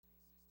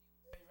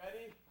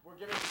We're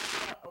giving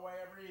away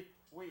every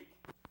week.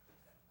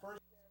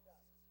 First, stand up.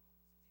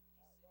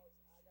 I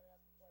gotta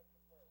ask a question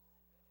first.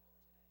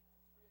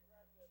 Be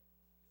aggressive.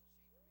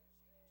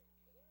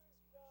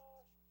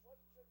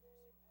 What's the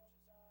name of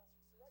the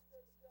director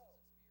of the show?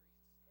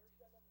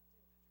 First stand up and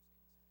speak.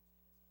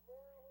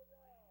 Laura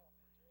Hodel.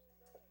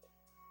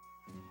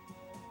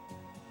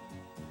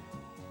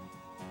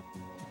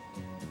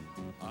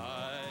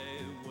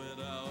 I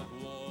went out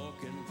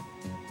walking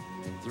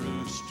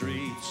through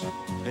streets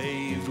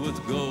paved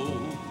with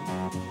gold,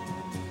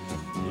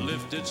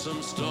 lifted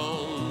some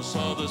stones,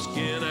 saw the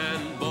skin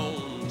and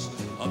bones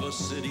of a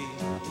city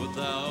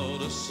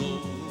without a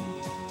soul.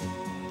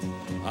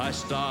 I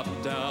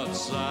stopped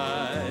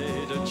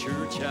outside a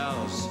church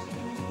house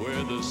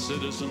where the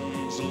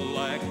citizens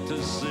like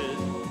to sit.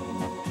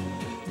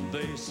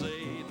 They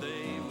say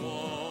they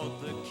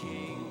want the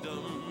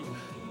kingdom,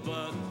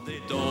 but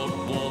they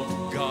don't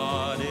want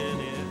God in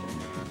it.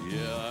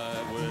 Yeah,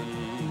 I went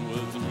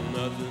with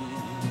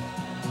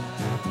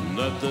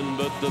nothing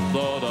but the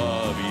thought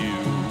of you.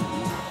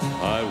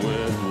 I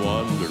went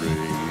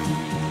wandering.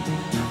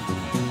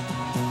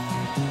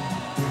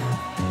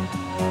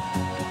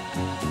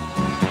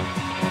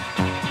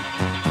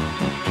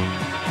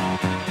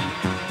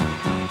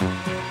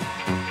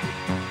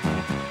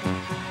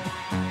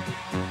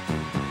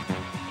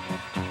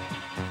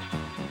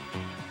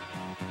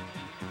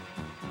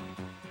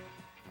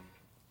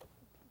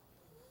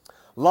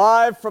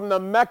 Live from the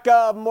Mecca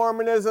of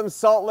Mormonism,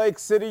 Salt Lake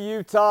City,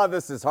 Utah.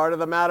 This is Heart of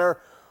the Matter,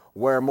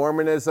 where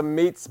Mormonism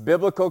meets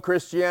biblical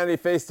Christianity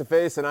face to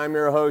face, and I'm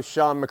your host,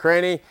 Sean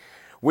McCraney.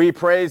 We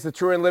praise the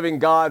true and living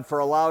God for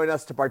allowing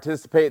us to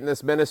participate in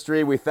this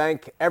ministry. We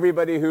thank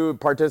everybody who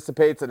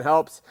participates and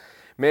helps.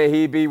 May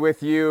He be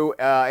with you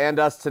and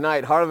us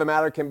tonight. Heart of the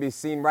Matter can be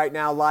seen right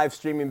now, live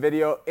streaming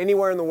video,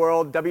 anywhere in the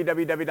world,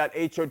 www.hotm.tv.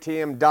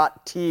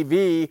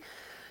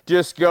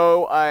 Just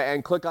go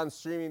and click on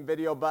streaming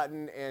video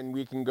button, and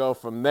we can go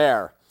from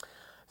there.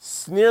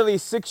 Nearly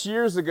 6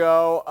 years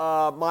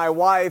ago, my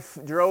wife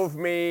drove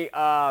me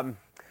to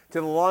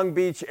the Long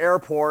Beach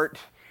airport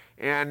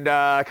and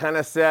kind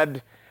of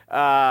said,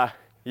 here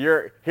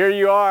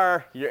you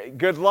are,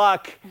 good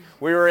luck.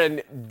 We were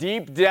in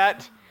deep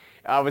debt.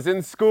 I was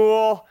in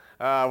school.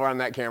 We're on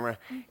that camera.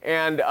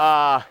 And,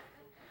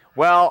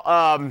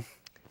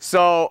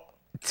 so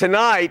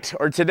tonight,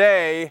 or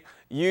today,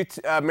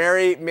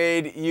 Mary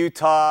made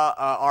Utah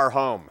our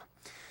home.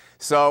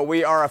 So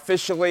we are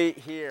officially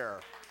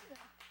here.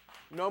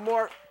 No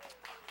more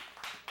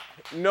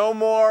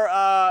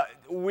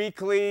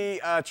weekly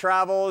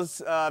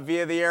travels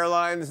via the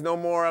airlines. No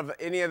more of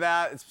any of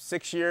that. It's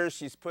 6 years.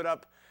 She's put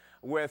up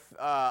with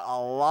a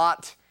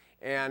lot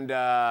and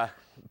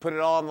put it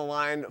all on the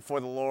line for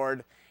the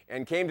Lord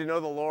and came to know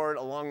the Lord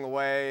along the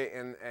way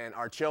and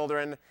our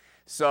children.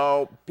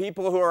 So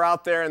people who are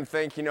out there and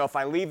think, if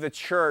I leave the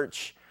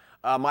church,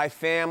 my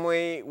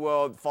family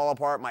will fall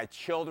apart. My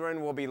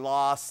children will be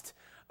lost.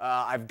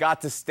 I've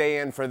got to stay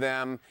in for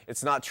them.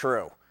 It's not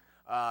true.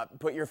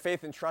 Put your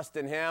faith and trust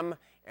in Him,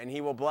 and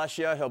He will bless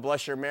you. He'll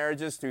bless your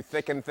marriages through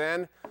thick and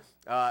thin.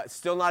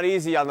 Still not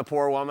easy on the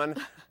poor woman,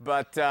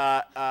 but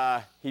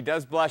He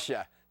does bless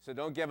you. So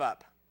don't give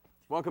up.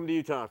 Welcome to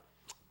Utah.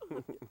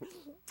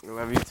 I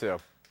love you too.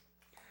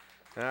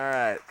 All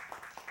right.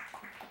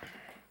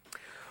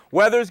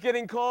 Weather's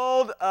getting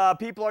cold.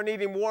 People are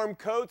needing warm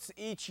coats.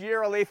 Each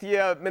year,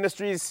 Aletheia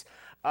Ministries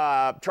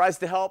tries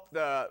to help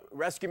the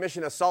rescue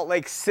mission of Salt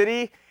Lake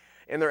City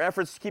in their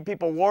efforts to keep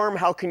people warm.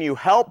 How can you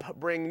help?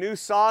 Bring new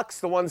socks,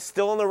 the ones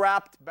still in the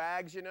wrapped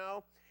bags,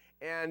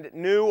 and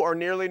new or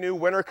nearly new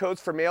winter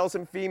coats for males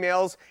and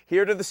females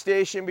here to the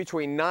station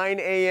between 9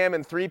 a.m.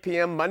 and 3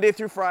 p.m. Monday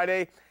through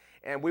Friday,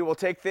 and we will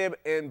take them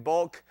in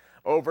bulk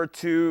over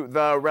to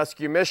the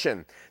rescue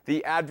mission.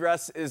 The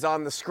address is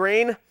on the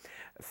screen.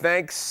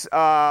 Thanks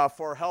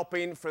for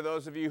helping, for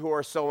those of you who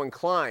are so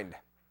inclined.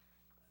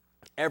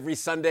 Every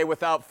Sunday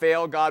without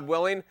fail, God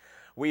willing,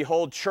 we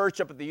hold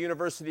church up at the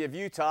University of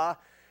Utah.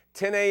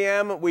 10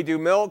 a.m. we do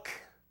milk.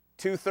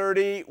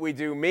 2:30 we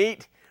do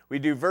meat. We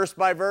do verse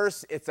by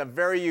verse. It's a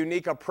very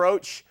unique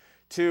approach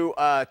to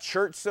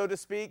church, so to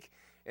speak.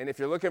 And if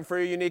you're looking for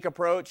a unique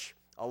approach,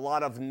 a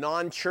lot of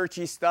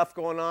non-churchy stuff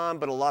going on,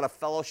 but a lot of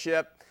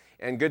fellowship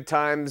and good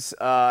times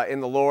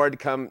in the Lord.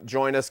 Come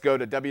join us. Go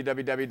to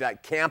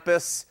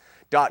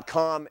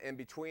www.campus.com, and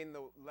between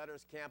the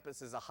letters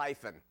campus is a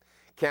hyphen,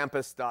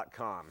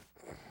 campus.com.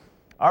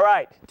 All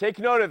right, take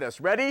note of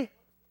this. Ready?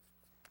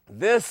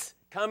 This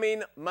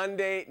coming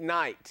Monday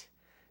night,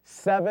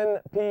 7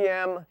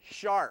 p.m.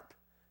 sharp.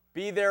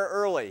 Be there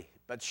early,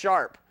 but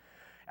sharp.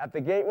 At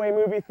the Gateway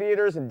Movie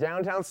Theaters in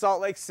downtown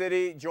Salt Lake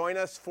City, join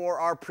us for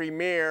our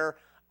premiere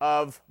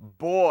of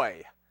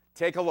Boy.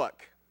 Take a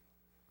look.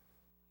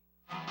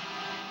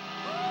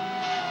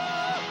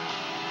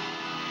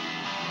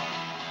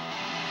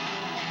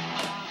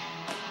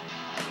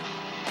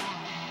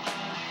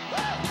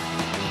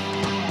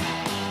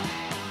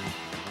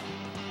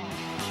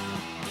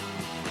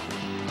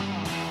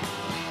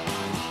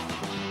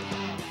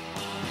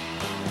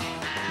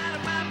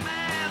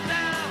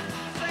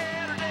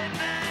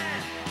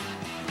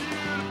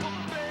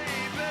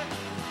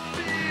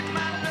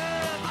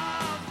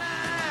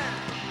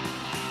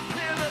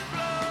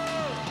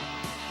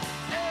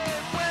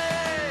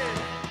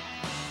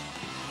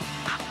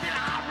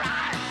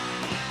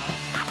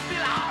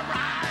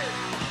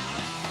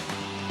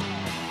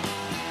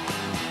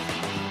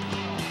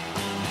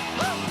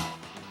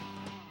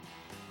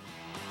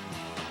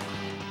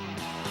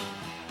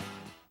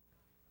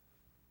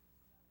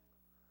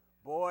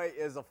 Boy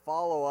is a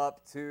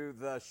follow-up to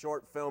the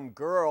short film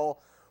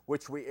Girl,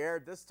 which we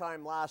aired this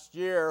time last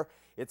year.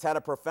 It's had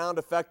a profound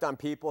effect on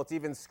people. It's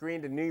even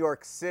screened in New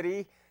York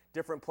City,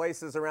 different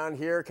places around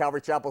here.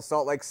 Calvary Chapel,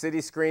 Salt Lake City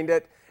screened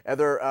it.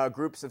 Other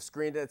groups have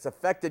screened it. It's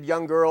affected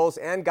young girls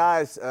and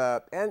guys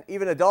and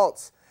even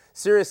adults.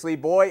 Seriously,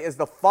 Boy is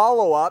the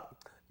follow-up.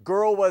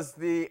 Girl was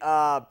the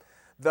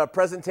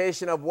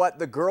presentation of what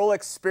the girl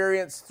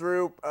experienced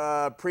through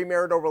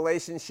premarital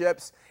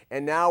relationships,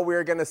 and now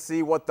we're going to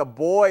see what the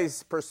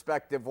boy's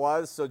perspective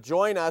was. So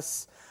join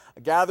us,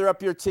 gather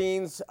up your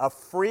teens, a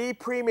free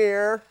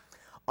premiere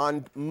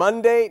on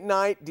Monday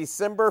night,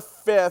 December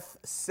 5th,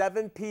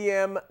 7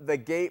 p.m., the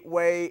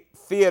Gateway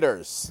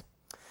Theaters.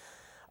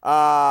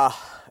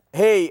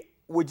 Hey,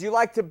 would you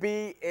like to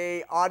be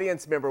an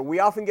audience member? We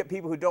often get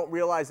people who don't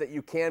realize that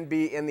you can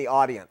be in the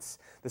audience.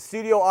 The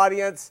studio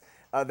audience,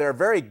 they're a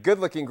very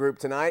good-looking group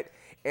tonight,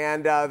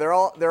 and they're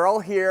all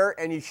here.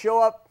 And you show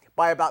up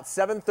by about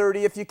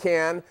 7:30 if you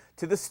can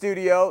to the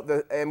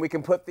studio, and we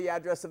can put the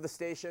address of the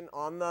station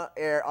on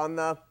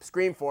the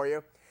screen for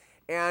you.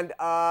 And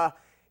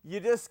you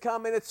just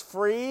come in. It's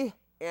free,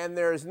 and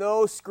there's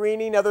no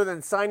screening other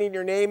than signing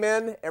your name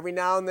in. Every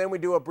now and then we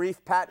do a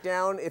brief pat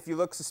down if you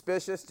look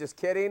suspicious. Just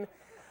kidding.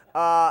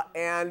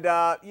 And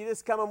you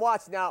just come and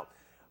watch. Now,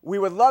 we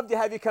would love to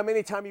have you come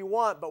anytime you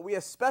want, but we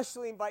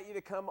especially invite you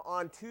to come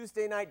on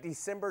Tuesday night,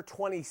 December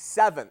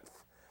 27th.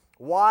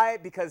 Why?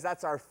 Because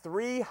that's our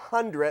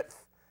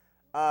 300th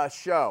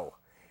show.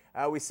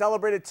 We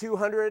celebrated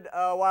 200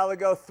 a while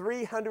ago.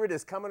 300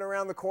 is coming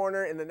around the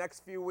corner in the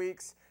next few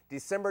weeks.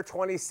 December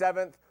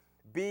 27th.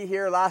 Be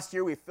here. Last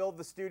time we filled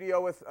the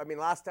studio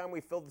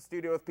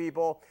with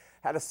people,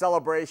 had a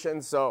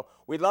celebration. So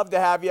we'd love to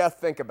have you.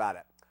 Think about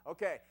it.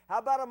 Okay, how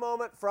about a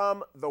moment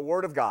from the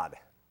Word of God?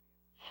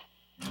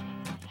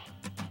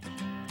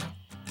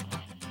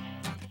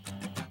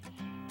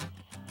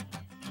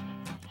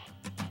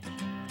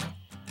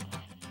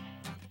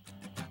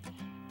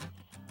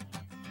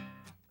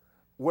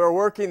 We're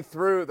working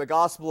through the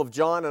Gospel of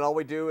John, and all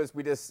we do is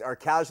we just are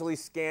casually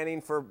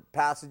scanning for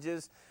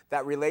passages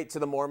that relate to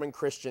the Mormon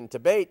Christian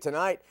debate.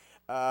 Tonight,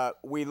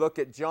 we look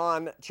at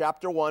John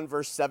chapter 1,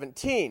 verse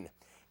 17.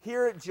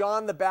 Here,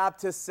 John the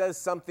Baptist says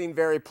something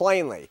very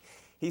plainly.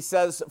 He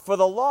says, "For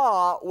the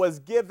law was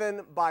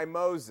given by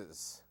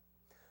Moses,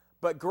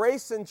 but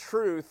grace and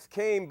truth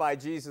came by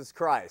Jesus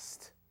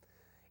Christ."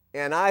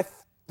 And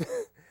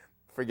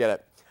forget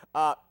it.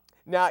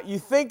 Now, you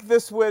think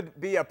this would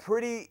be a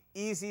pretty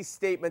easy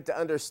statement to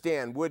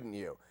understand, wouldn't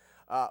you?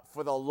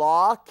 For the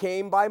law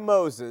came by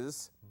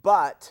Moses,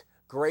 but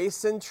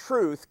grace and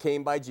truth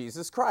came by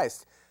Jesus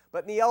Christ.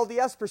 But in the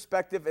LDS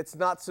perspective, it's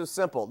not so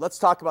simple. Let's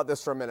talk about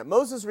this for a minute.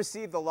 Moses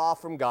received the law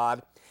from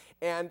God,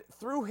 and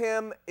through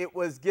him it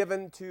was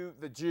given to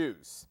the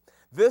Jews.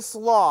 This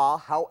law,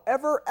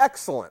 however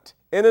excellent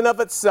in and of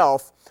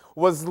itself,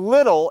 was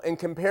little in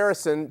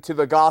comparison to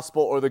the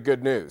gospel or the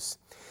good news.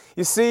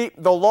 You see,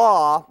 the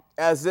law,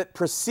 as it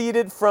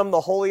proceeded from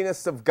the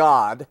holiness of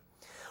God,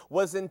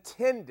 was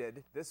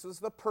intended, this was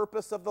the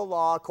purpose of the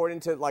law,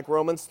 according to like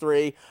Romans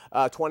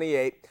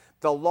 3:28,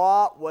 the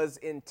law was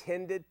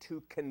intended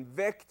to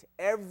convict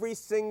every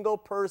single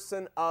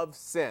person of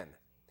sin.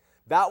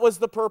 That was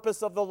the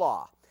purpose of the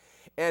law.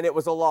 And it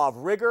was a law of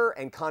rigor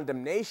and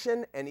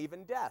condemnation and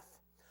even death.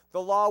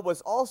 The law was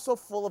also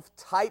full of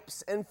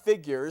types and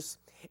figures,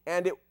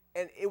 and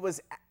it was,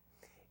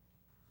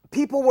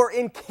 people were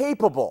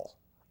incapable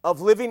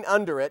of living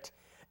under it,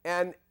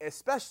 and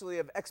especially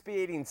of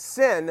expiating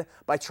sin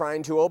by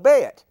trying to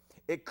obey it.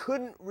 It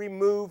couldn't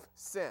remove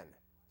sin.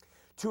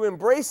 To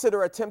embrace it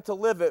or attempt to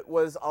live it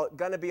was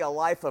going to be a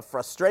life of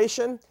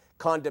frustration,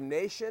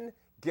 condemnation,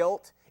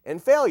 guilt,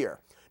 and failure.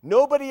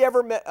 Nobody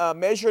ever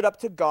measured up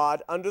to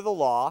God under the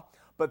law,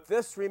 but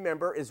this,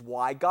 remember, is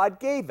why God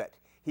gave it.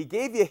 He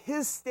gave you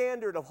his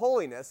standard of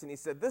holiness, and he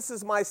said, this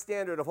is my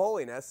standard of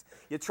holiness.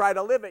 You try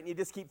to live it, and you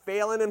just keep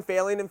failing and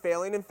failing and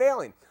failing and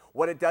failing.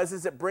 What it does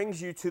is it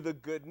brings you to the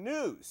good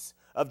news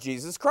of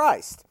Jesus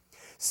Christ.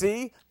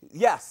 See,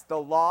 yes, the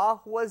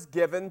law was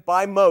given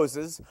by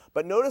Moses,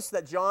 but notice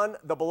that John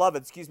the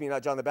Beloved,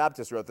 not John the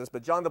Baptist wrote this,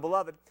 but John the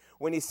Beloved,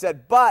 when he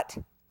said, but,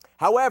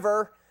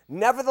 however,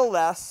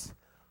 nevertheless,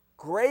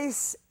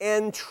 grace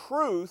and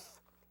truth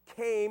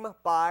came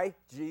by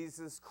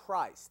Jesus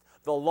Christ.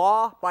 The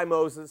law by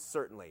Moses,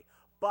 certainly,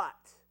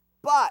 but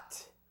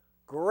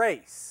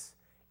grace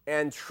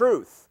and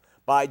truth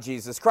by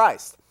Jesus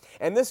Christ.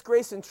 And this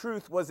grace and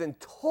truth was in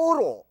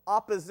total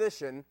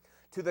opposition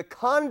to the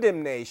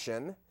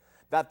condemnation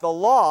that the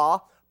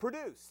law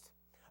produced.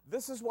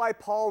 This is why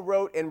Paul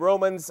wrote in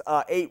Romans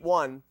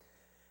 8:1,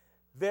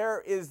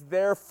 "There is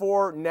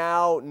therefore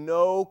now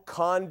no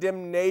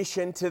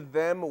condemnation to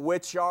them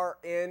which are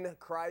in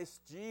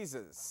Christ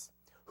Jesus,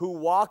 who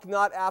walk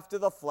not after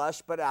the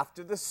flesh, but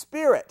after the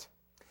Spirit."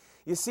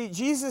 You see,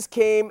 Jesus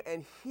came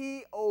and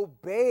he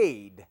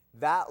obeyed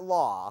that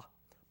law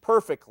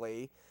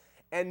perfectly,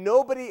 and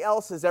nobody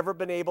else has ever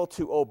been able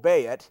to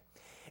obey it.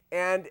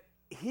 And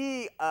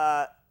he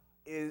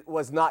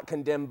was not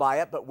condemned by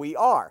it, but we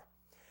are.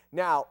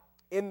 Now,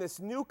 in this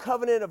new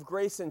covenant of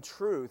grace and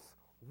truth,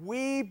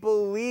 we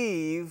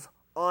believe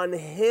on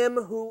him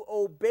who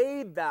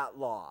obeyed that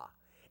law.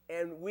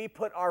 And we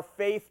put our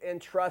faith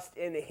and trust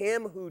in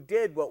him who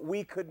did what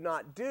we could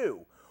not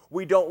do.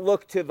 We don't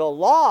look to the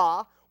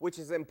law, which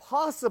is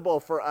impossible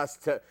for us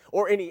to,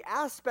 or any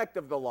aspect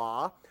of the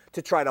law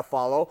to try to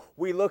follow.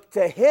 We look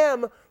to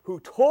him who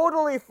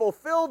totally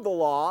fulfilled the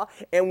law,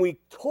 and we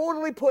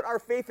totally put our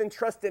faith and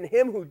trust in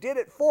him who did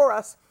it for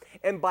us.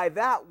 And by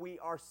that, we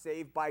are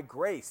saved by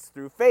grace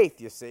through faith,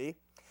 you see.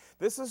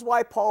 This is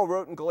why Paul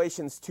wrote in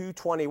Galatians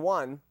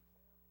 2:21,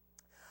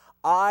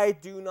 I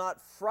do not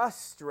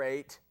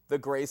frustrate the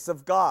grace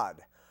of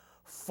God.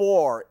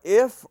 For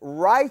if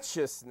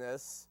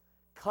righteousness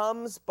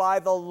comes by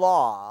the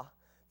law,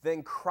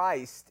 then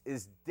Christ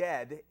is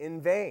dead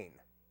in vain.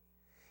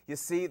 You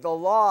see, the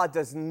law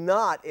does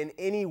not in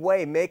any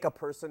way make a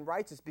person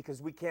righteous because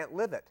we can't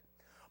live it.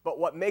 But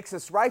what makes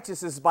us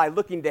righteous is by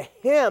looking to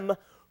him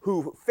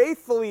who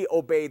faithfully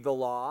obeyed the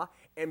law,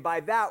 and by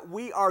that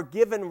we are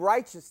given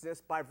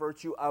righteousness by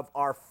virtue of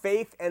our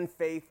faith and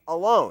faith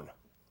alone.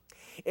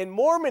 In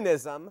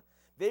Mormonism,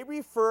 they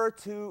refer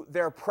to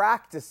their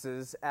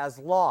practices as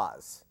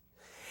laws,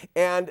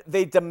 and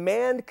they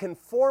demand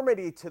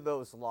conformity to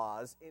those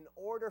laws in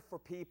order for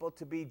people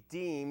to be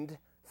deemed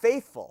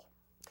faithful.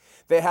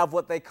 They have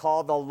what they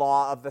call the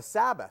law of the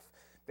Sabbath.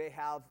 They've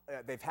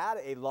had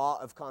a law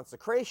of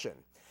consecration.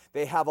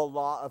 They have a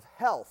law of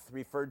health,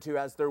 referred to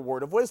as their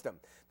word of wisdom.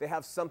 They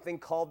have something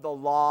called the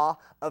law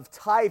of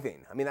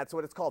tithing. I mean, that's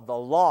what it's called, the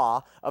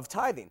law of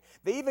tithing.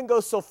 They even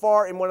go so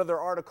far in one of their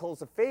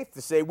articles of faith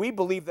to say, we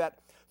believe that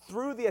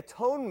through the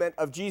atonement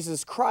of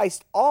Jesus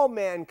Christ, all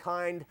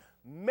mankind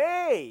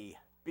may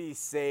be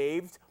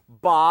saved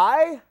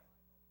by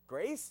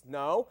grace?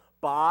 No,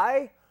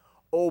 by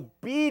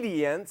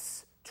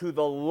obedience to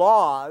the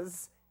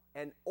laws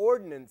and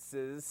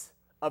ordinances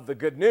of the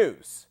good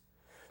news.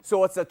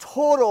 So it's a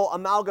total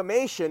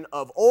amalgamation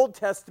of Old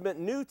Testament,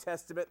 New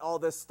Testament, all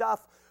this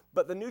stuff.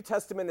 But the New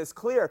Testament is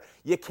clear.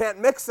 You can't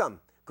mix them.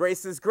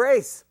 Grace is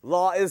grace.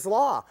 Law is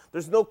law.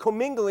 There's no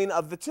commingling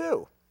of the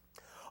two.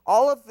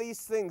 All of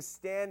these things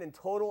stand in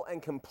total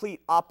and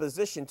complete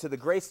opposition to the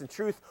grace and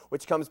truth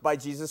which comes by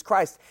Jesus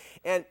Christ.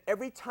 And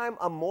every time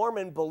a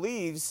Mormon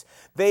believes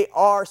they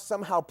are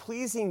somehow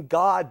pleasing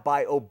God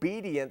by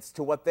obedience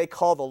to what they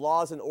call the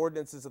laws and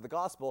ordinances of the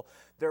gospel,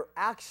 they're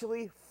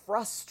actually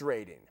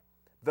frustrating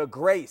the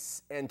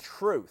grace and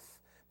truth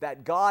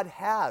that God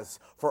has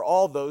for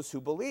all those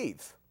who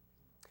believe.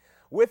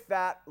 With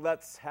that,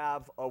 let's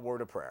have a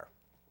word of prayer.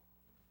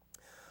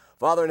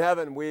 Father in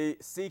heaven, we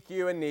seek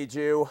you and need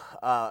you.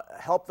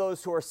 Help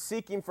those who are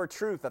seeking for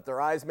truth that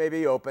their eyes may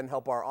be open.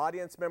 Help our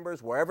audience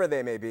members, wherever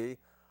they may be,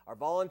 our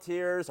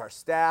volunteers, our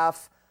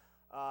staff,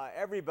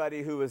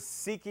 everybody who is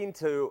seeking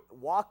to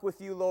walk with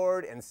you,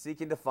 Lord, and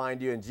seeking to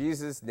find you. In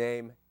Jesus'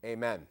 name,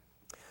 amen.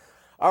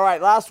 All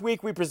right, last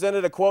week we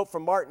presented a quote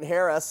from Martin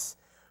Harris,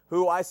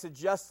 who I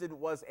suggested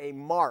was a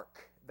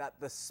mark that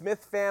the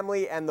Smith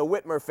family and the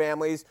Whitmer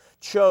families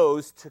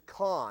chose to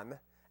con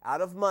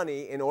out of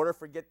money in order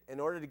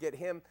to get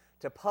him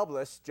to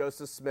publish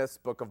Joseph Smith's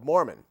Book of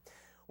Mormon.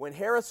 When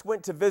Harris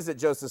went to visit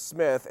Joseph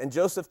Smith, and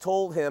Joseph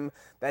told him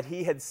that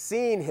he had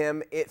seen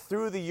him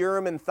through the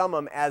Urim and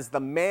Thummim as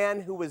the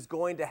man who was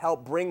going to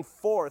help bring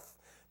forth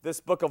this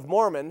Book of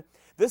Mormon,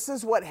 this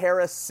is what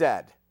Harris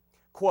said,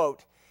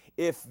 quote,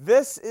 "If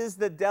this is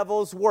the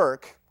devil's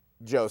work,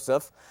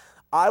 Joseph,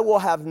 I will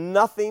have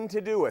nothing to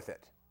do with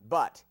it.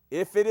 But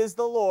if it is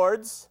the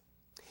Lord's,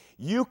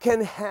 you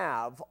can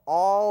have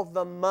all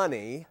the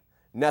money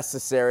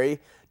necessary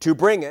to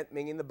bring it,"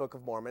 meaning the Book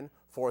of Mormon,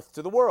 "forth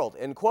to the world,"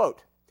 end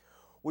quote.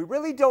 We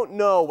really don't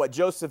know what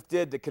Joseph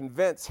did to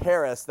convince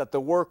Harris that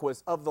the work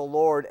was of the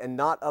Lord and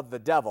not of the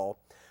devil,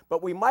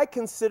 but we might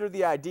consider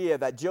the idea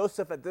that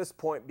Joseph at this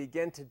point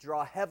began to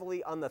draw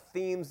heavily on the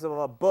themes of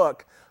a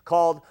book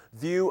called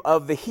View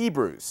of the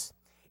Hebrews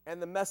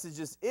and the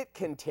messages it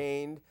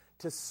contained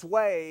to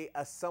sway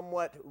a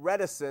somewhat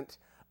reticent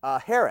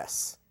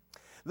Harris.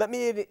 Let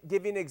me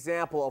give you an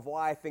example of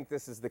why I think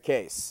this is the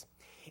case.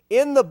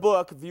 In the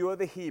book, View of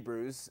the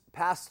Hebrews,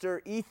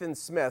 Pastor Ethan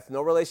Smith,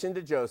 no relation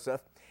to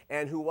Joseph,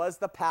 and who was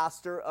the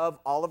pastor of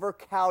Oliver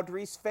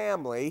Cowdery's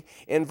family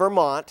in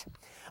Vermont,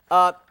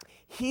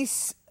 he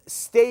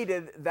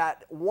stated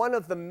that one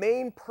of the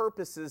main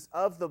purposes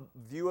of the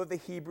View of the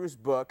Hebrews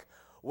book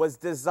was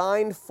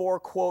designed for,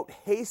 quote,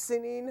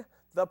 hastening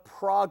the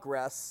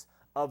progress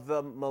of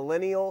the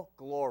millennial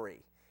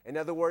glory. In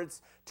other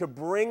words, to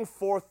bring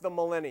forth the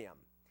millennium.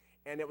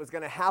 And it was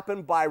going to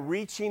happen by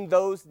reaching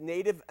those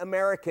Native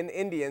American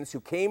Indians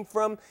who came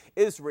from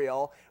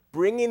Israel,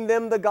 bringing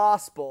them the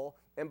gospel,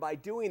 and by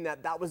doing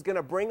that, that was going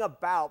to bring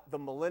about the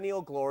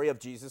millennial glory of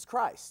Jesus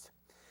Christ.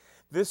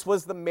 This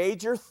was the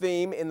major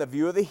theme in the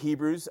View of the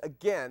Hebrews,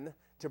 again,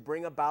 to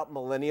bring about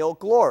millennial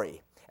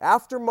glory.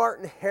 After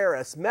Martin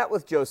Harris met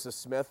with Joseph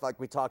Smith, like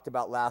we talked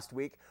about last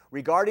week,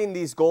 regarding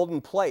these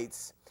golden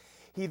plates,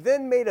 he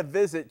then made a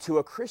visit to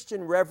a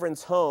Christian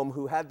reverend's home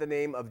who had the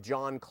name of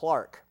John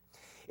Clark.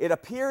 It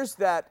appears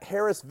that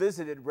Harris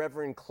visited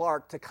Reverend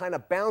Clark to kind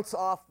of bounce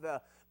off the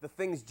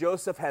things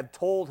Joseph had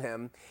told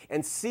him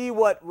and see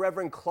what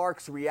Reverend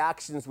Clark's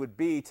reactions would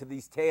be to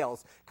these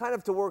tales, kind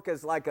of to work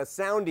as like a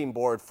sounding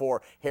board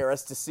for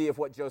Harris to see if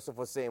what Joseph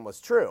was saying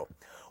was true.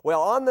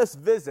 Well, on this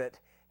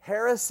visit,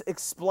 Harris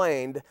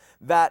explained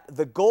that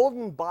the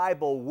Golden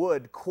Bible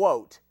would,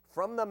 quote,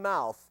 from the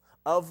mouth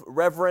of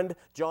Reverend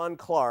John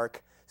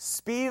Clark,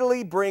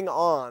 speedily bring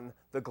on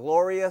the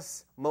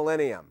glorious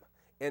millennium,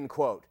 end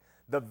quote.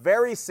 The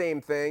very same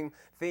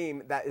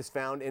theme that is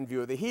found in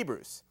View of the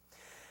Hebrews.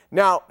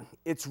 Now,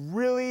 it's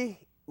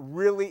really,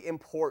 really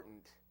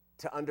important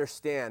to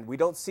understand. We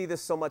don't see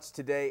this so much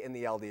today in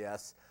the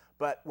LDS,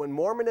 but when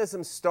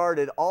Mormonism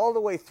started all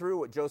the way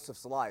through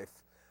Joseph's life,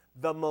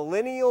 the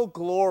millennial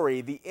glory,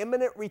 the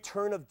imminent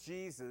return of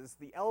Jesus,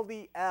 the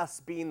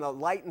LDS being the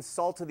light and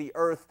salt of the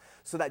earth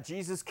so that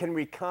Jesus can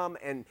recome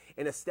and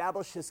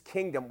establish his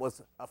kingdom,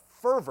 was a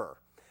fervor.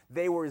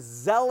 They were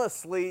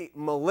zealously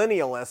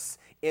millennialists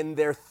in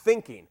their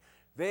thinking.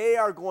 They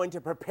are going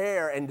to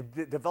prepare and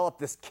develop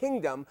this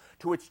kingdom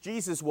to which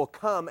Jesus will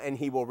come and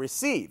he will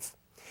receive.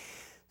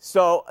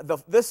 So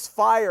this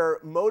fire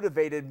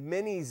motivated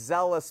many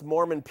zealous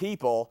Mormon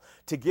people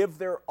to give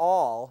their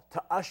all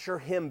to usher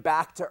him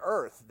back to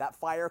earth. That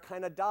fire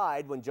kind of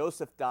died when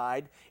Joseph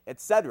died,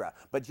 etc.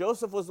 But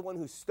Joseph was the one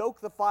who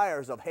stoked the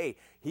fires of, hey,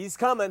 he's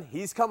coming,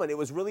 he's coming. It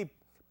was really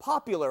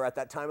popular at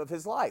that time of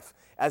his life,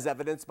 as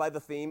evidenced by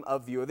the theme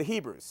of View of the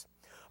Hebrews.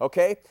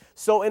 Okay,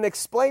 so in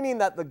explaining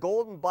that the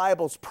Golden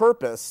Bible's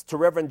purpose to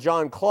Reverend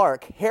John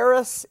Clark,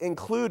 Harris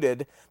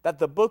included that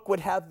the book would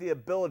have the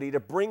ability to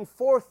bring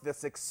forth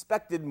this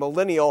expected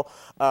millennial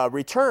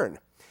return,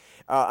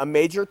 a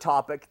major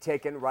topic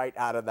taken right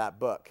out of that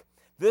book.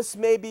 This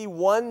may be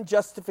one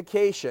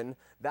justification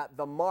that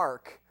the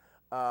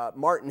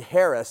Martin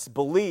Harris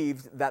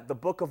believed that the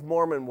Book of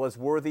Mormon was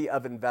worthy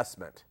of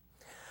investment.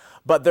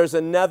 But there's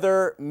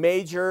another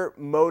major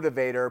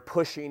motivator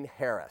pushing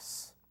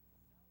Harris.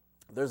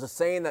 There's a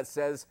saying that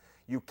says,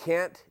 you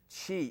can't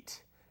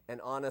cheat an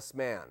honest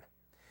man.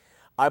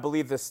 I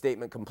believe this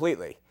statement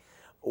completely.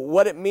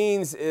 What it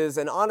means is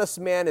an honest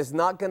man is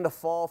not going to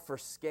fall for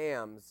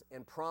scams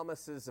and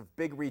promises of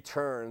big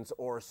returns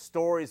or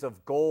stories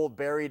of gold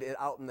buried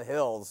out in the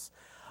hills,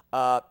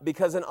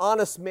 because an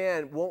honest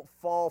man won't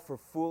fall for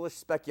foolish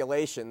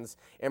speculations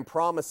and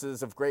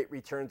promises of great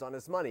returns on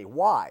his money.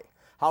 Why?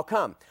 How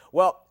come?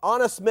 Well,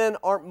 honest men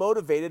aren't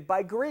motivated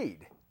by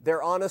greed.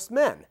 They're honest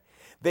men.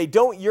 They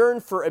don't yearn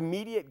for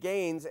immediate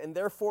gains, and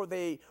therefore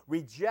they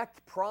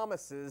reject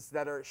promises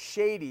that are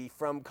shady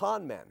from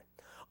con men.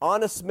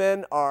 Honest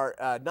men are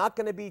not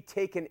going to be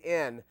taken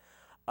in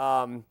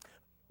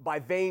by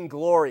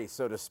vainglory,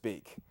 so to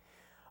speak.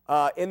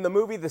 In the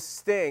movie The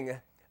Sting,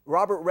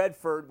 Robert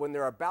Redford, when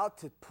they're about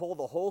to pull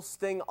the whole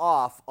sting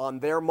off on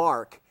their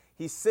mark,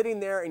 he's sitting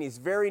there and he's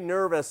very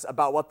nervous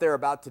about what they're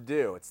about to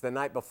do. It's the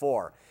night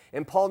before.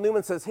 And Paul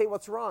Newman says, hey,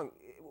 what's wrong?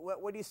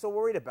 What are you so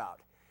worried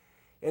about?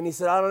 And he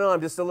said, I don't know,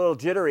 I'm just a little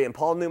jittery. And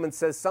Paul Newman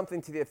says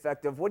something to the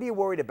effect of, what are you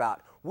worried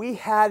about? We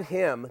had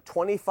him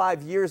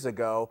 25 years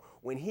ago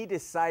when he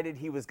decided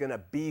he was going to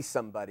be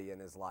somebody in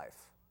his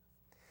life.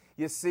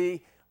 You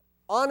see,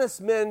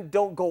 honest men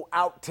don't go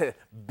out to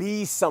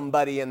be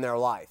somebody in their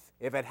life.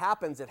 If it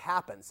happens, it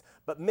happens.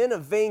 But men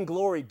of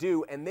vainglory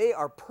do, and they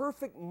are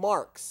perfect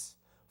marks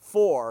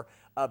for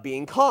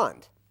being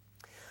conned.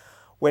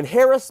 When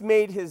Harris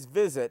made his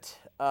visit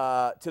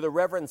to the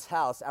Reverend's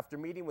house after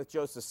meeting with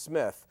Joseph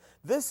Smith,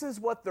 this is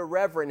what the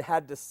Reverend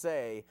had to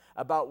say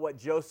about what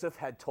Joseph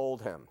had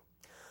told him.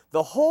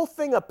 The whole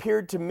thing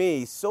appeared to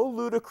me so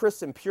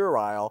ludicrous and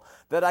puerile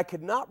that I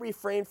could not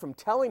refrain from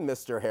telling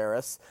Mr.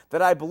 Harris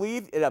that I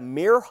believed it a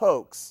mere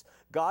hoax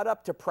got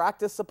up to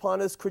practice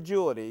upon his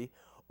credulity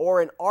or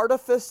an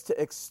artifice to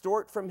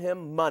extort from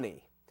him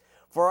money.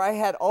 For I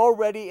had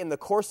already in the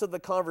course of the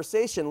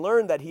conversation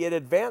learned that he had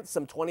advanced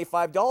some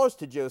 $25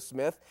 to Joe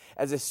Smith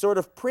as a sort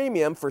of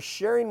premium for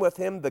sharing with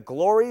him the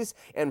glories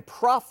and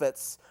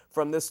profits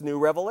from this new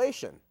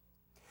revelation.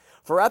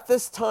 For at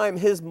this time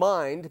his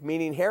mind,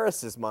 meaning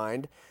Harris's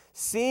mind,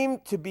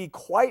 seemed to be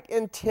quite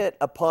intent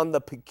upon the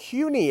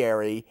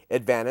pecuniary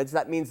advantage,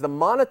 that means the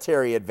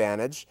monetary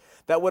advantage,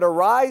 that would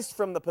arise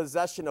from the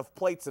possession of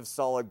plates of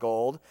solid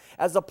gold,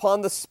 as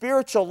upon the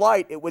spiritual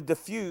light it would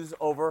diffuse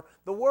over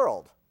the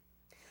world.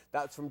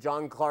 That's from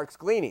John Clark's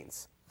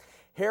Gleanings.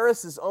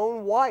 Harris's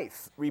own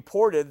wife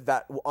reported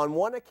that on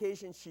one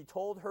occasion she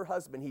told her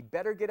husband he'd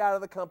better get out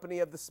of the company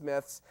of the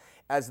Smiths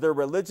as their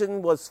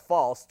religion was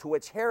false, to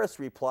which Harris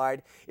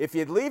replied, if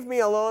you'd leave me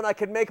alone, I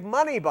could make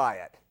money by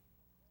it.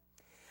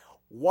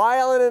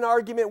 While in an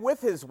argument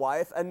with his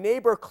wife, a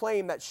neighbor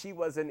claimed that she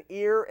was an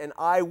ear and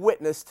eye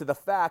witness to the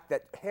fact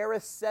that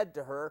Harris said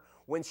to her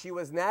when she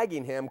was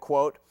nagging him,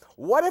 quote,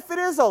 what if it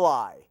is a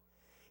lie?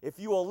 If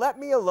you will let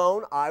me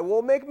alone, I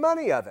will make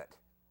money of it.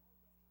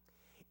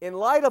 In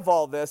light of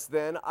all this,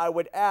 then, I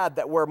would add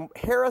that where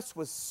Harris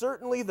was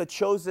certainly the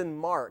chosen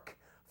mark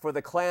for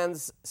the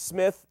clans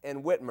Smith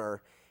and Whitmer,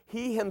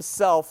 he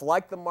himself,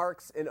 like the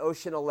marks in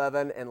Ocean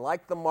 11 and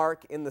like the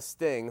mark in the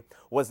Sting,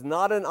 was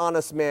not an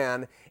honest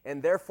man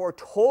and therefore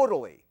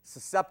totally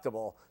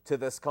susceptible to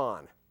this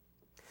con.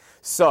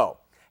 So,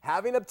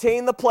 having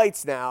obtained the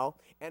plates now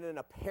and an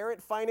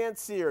apparent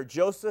financier,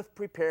 Joseph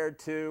prepared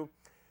to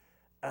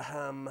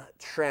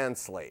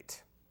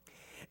translate.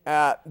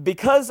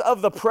 Because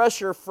of the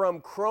pressure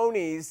from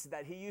cronies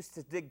that he used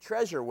to dig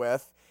treasure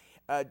with,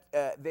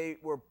 they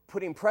were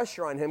putting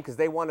pressure on him because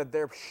they wanted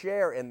their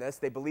share in this.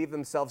 They believed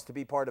themselves to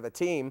be part of a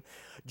team.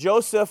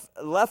 Joseph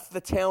left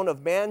the town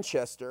of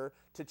Manchester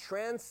to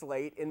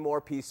translate in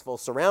more peaceful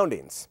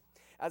surroundings.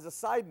 As a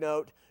side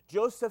note,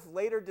 Joseph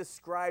later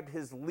described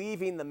his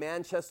leaving the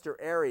Manchester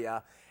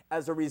area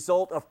as a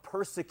result of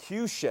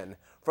persecution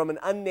from an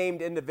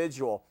unnamed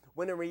individual,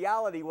 when in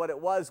reality what it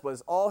was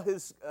all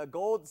his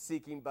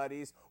gold-seeking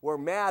buddies were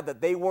mad that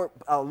they weren't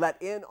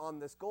let in on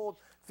this gold,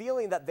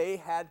 feeling that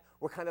they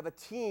were kind of a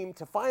team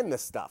to find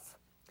this stuff.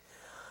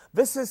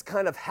 This is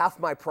kind of half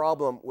my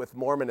problem with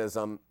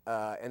Mormonism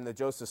and the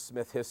Joseph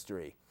Smith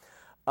history.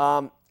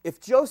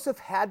 If Joseph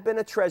had been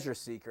a treasure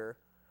seeker,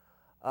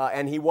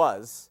 and he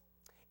was,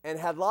 and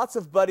had lots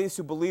of buddies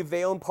who believed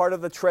they owned part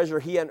of the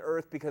treasure he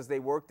unearthed because they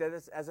worked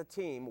as a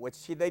team,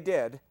 which they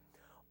did,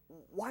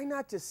 why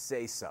not just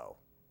say so,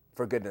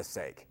 for goodness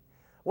sake?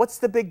 What's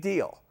the big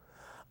deal?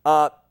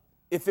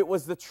 If it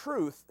was the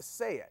truth,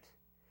 say it.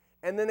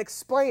 And then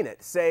explain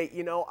it. Say,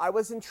 I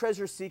was in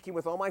treasure seeking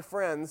with all my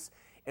friends,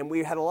 and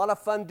we had a lot of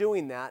fun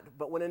doing that,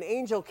 but when an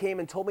angel came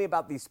and told me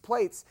about these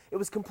plates, it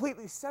was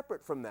completely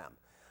separate from them.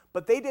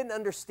 But they didn't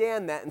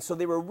understand that, and so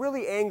they were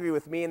really angry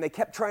with me, and they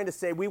kept trying to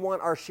say, we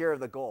want our share of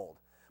the gold.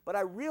 But I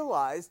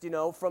realized,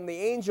 from the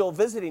angel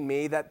visiting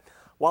me that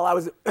while I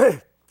was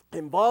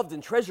involved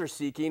in treasure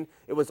seeking,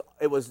 it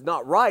was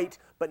not right,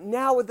 but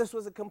now this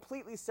was a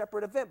completely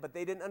separate event, but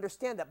they didn't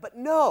understand that. But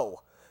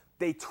no,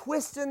 they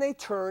twist and they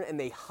turn and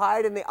they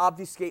hide and they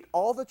obfuscate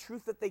all the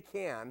truth that they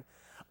can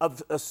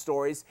of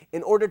stories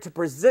in order to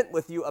present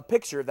with you a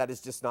picture that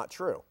is just not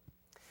true.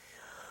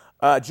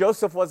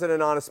 Joseph wasn't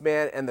an honest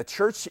man, and the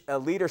church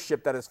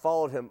leadership that has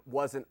followed him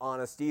wasn't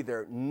honest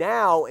either.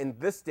 Now, in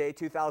this day,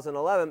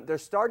 2011, they're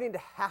starting to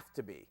have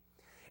to be.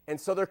 And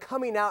so they're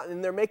coming out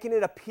and they're making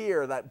it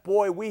appear that,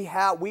 boy, we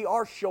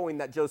are showing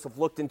that Joseph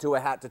looked into a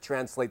hat to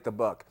translate the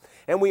book.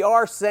 And we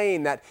are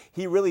saying that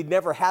he really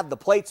never had the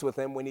plates with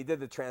him when he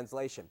did the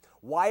translation.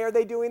 Why are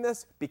they doing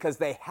this? Because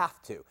they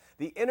have to.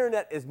 The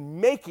internet is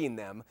making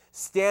them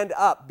stand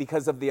up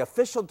because of the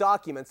official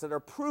documents that are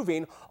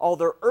proving all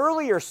their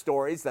earlier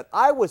stories that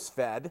I was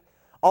fed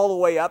all the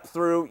way up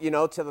through,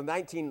 to the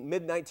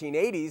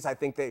mid-1980s. I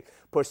think they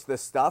pushed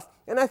this stuff,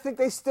 and I think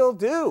they still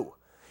do.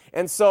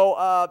 And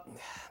so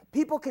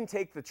people can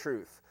take the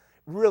truth,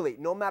 really,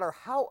 no matter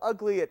how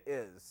ugly it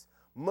is.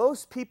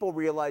 Most people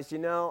realize,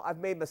 I've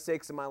made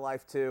mistakes in my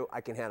life too,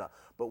 I can handle it.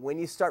 But when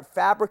you start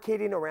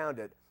fabricating around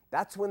it,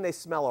 that's when they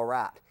smell a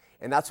rat.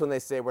 And that's when they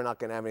say we're not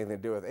going to have anything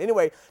to do with it.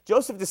 Anyway,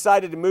 Joseph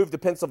decided to move to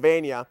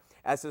Pennsylvania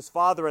as his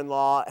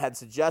father-in-law had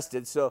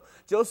suggested. So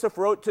Joseph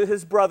wrote to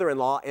his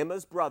brother-in-law,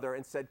 Emma's brother,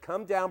 and said,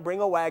 come down, bring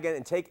a wagon,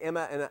 and take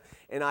Emma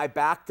and I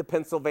back to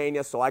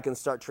Pennsylvania so I can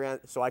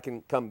so I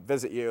can come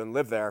visit you and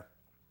live there.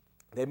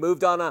 They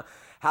moved on a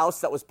house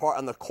that was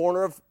on the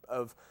corner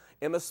of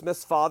Emma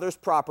Smith's father's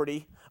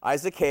property,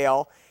 Isaac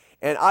Hale.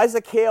 And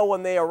Isaac Hale,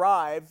 when they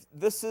arrived,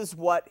 this is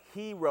what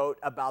he wrote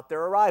about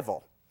their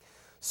arrival.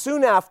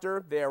 Soon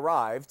after they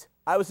arrived,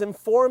 I was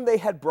informed they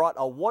had brought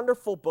a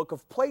wonderful book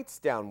of plates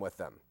down with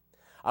them.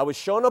 I was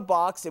shown a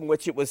box in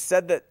which it was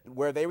said that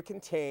where they were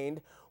contained,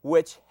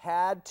 which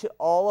had to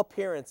all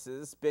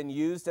appearances been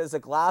used as a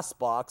glass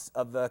box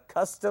of the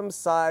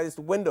custom-sized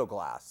window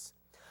glass.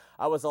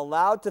 I was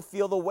allowed to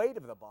feel the weight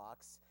of the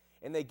box,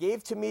 and they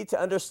gave to me to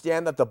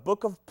understand that the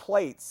book of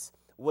plates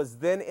was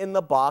then in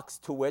the box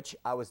to which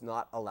I was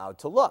not allowed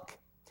to look.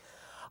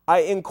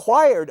 I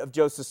inquired of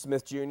Joseph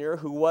Smith Jr.,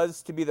 who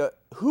was to be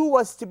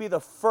the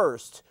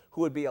first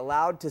who would be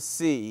allowed to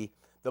see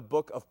the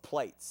book of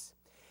plates.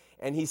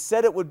 And he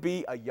said it would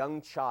be a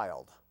young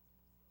child.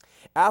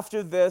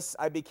 After this,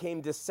 I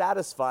became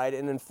dissatisfied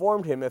and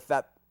informed him if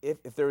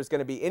there was going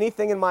to be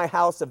anything in my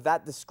house of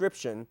that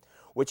description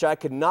which I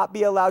could not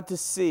be allowed to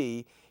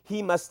see,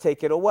 he must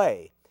take it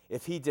away.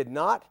 If he did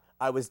not,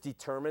 I was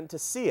determined to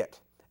see it.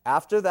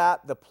 After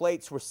that, the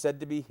plates were said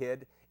to be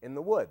hid in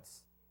the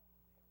woods.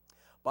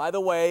 By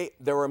the way,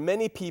 there were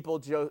many people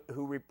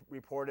who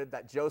reported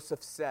that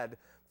Joseph said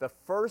the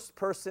first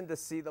person to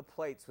see the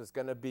plates was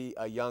going to be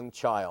a young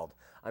child.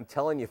 I'm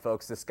telling you,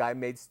 folks, this guy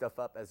made stuff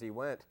up as he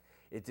went.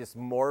 It just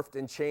morphed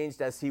and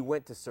changed as he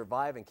went to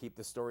survive and keep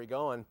the story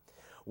going.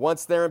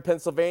 Once there in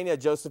Pennsylvania,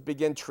 Joseph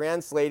began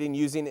translating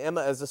using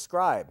Emma as a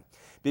scribe.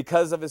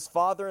 Because of his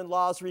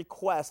father-in-law's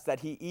request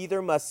that he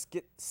either must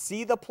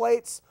see the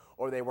plates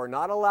or they were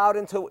not allowed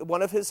into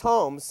one of his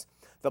homes,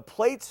 the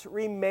plates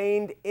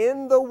remained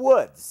in the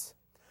woods.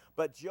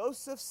 But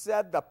Joseph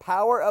said the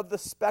power of the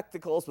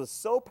spectacles was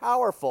so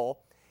powerful,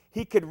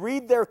 he could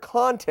read their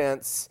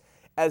contents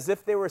as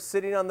if they were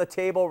sitting on the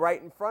table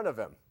right in front of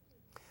him.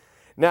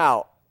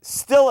 Now,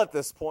 Still at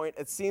this point,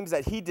 it seems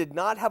that he did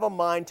not have a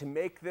mind to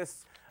make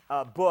this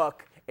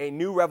book a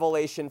new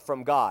revelation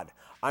from God.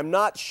 I'm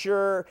not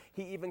sure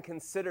he even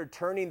considered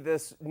turning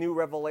this new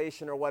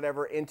revelation or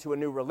whatever into a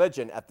new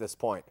religion at this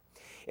point.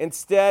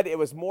 Instead, it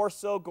was more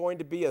so going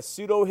to be a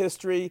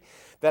pseudo-history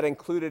that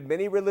included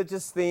many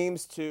religious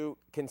themes to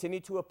continue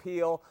to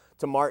appeal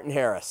to Martin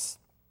Harris.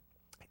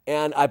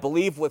 And I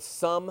believe with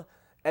some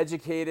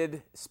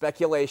educated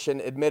speculation,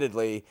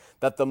 admittedly,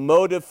 that the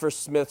motive for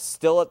Smith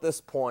still at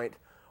this point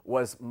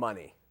was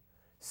money.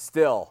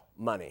 Still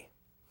money.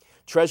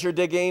 Treasure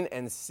digging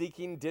and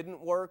seeking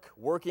didn't work.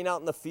 Working out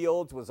in the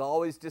fields was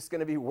always just going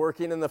to be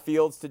working in the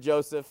fields to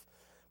Joseph.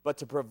 But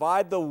to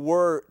provide the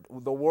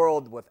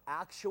world with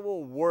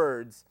actual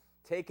words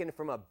taken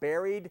from a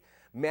buried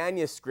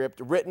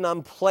manuscript written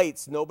on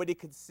plates nobody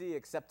could see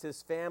except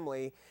his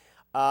family,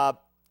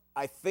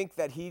 I think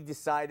that he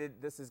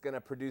decided this is going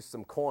to produce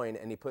some coin,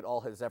 and he put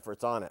all his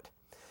efforts on it.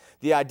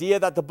 The idea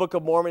that the Book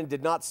of Mormon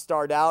did not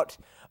start out,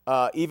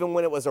 even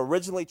when it was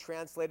originally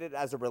translated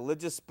as a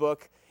religious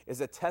book,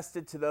 is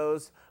attested to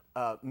those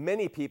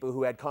many people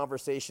who had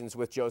conversations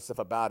with Joseph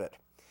about it.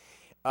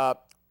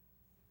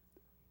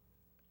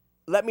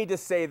 Let me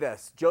just say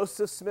this.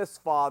 Joseph Smith's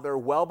father,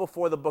 well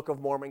before the Book of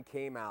Mormon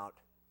came out,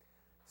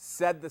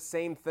 said the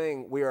same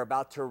thing we are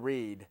about to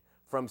read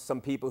from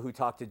some people who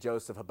talked to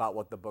Joseph about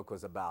what the book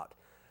was about.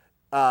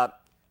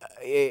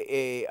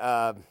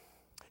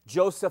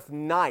 Joseph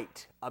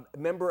Knight, a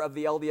member of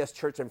the LDS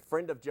Church and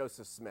friend of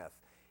Joseph Smith,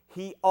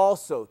 he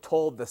also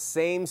told the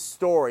same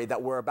story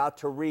that we're about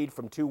to read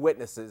from two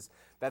witnesses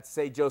that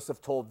say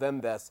Joseph told them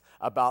this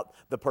about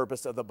the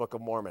purpose of the Book of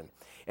Mormon.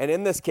 And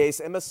in this case,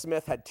 Emma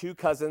Smith had two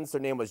cousins.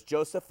 Their name was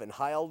Joseph and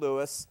Hiel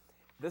Lewis.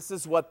 This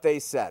is what they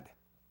said.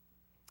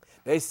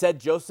 They said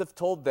Joseph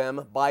told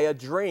them by a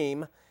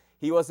dream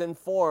he was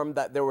informed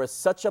that there was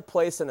such a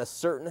place in a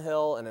certain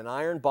hill in an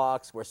iron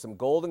box where some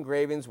gold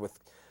engravings with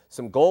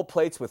some gold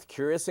plates with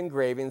curious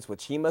engravings,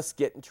 which he must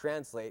get and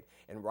translate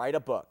and write a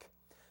book.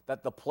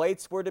 That the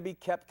plates were to be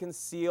kept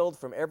concealed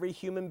from every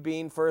human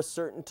being for a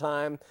certain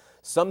time,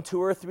 some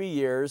 2 or 3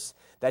 years,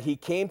 that he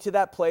came to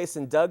that place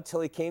and dug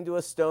till he came to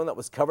a stone that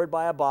was covered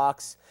by a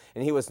box,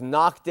 and he was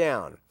knocked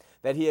down.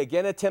 That he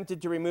again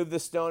attempted to remove the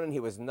stone, and he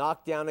was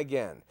knocked down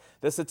again.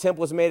 This attempt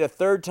was made a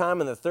third time,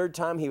 and the third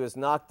time he was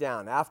knocked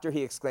down. After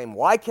he exclaimed,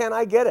 "Why can't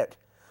I get it?"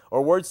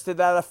 or words to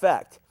that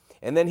effect.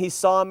 And then he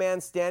saw a man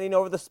standing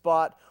over the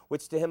spot,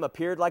 which to him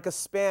appeared like a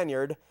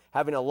Spaniard,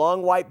 having a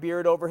long white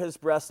beard over his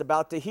breast,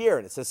 about to hear.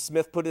 And it says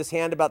Smith put his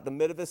hand about the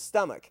mid of his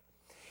stomach.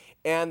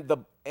 And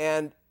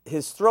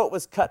his throat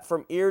was cut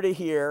from ear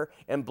to ear,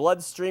 and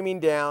blood streaming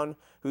down,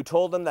 who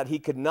told him that he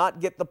could not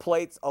get the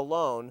plates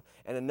alone,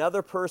 and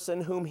another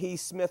person whom he,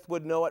 Smith,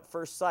 would know at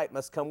first sight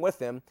must come with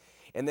him,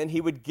 and then he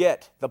would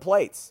get the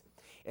plates.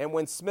 And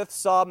when Smith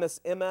saw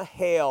Miss Emma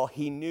Hale,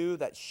 he knew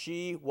that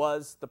she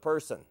was the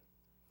person.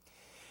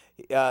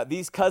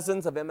 These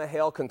cousins of Emma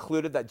Hale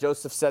concluded that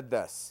Joseph said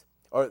this,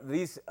 or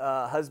these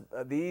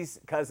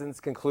cousins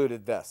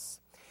concluded this.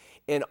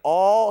 In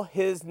all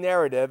his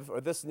narrative,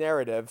 or this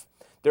narrative,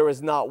 there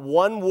is not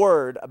one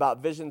word about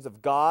visions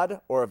of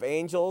God or of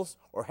angels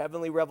or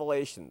heavenly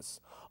revelations.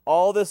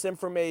 All this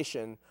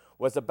information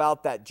was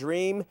about that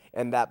dream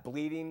and that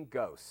bleeding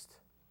ghost.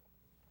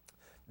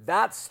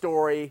 That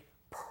story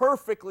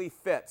perfectly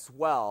fits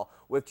well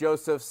with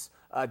Joseph's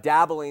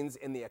dabblings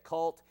in the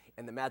occult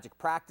and the magic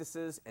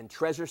practices and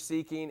treasure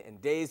seeking and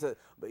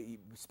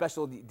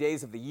special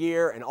days of the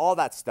year and all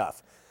that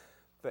stuff.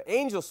 The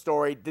angel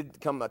story didn't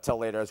come until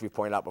later, as we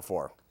pointed out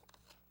before.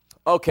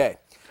 Okay,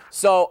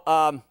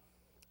 so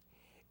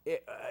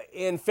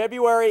in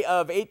February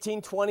of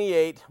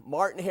 1828,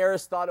 Martin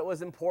Harris thought it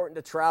was important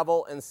to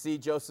travel and see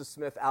Joseph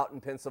Smith out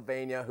in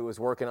Pennsylvania, who was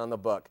working on the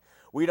book.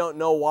 We don't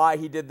know why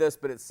he did this,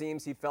 but it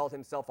seems he felt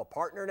himself a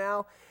partner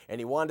now,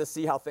 and he wanted to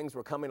see how things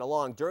were coming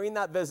along. During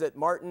that visit,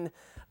 Martin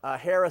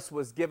Harris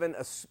was given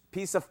a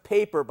piece of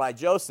paper by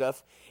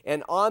Joseph,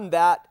 and on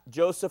that,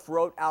 Joseph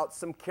wrote out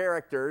some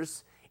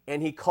characters,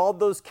 and he called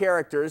those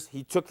characters,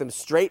 he took them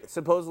straight,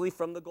 supposedly,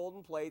 from the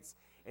golden plates,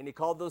 and he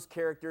called those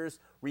characters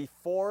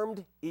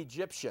Reformed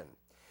Egyptian.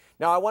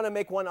 Now, I want to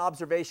make one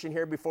observation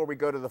here before we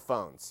go to the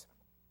phones.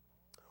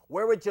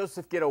 Where would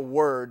Joseph get a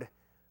word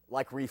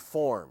like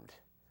reformed?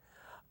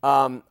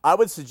 I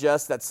would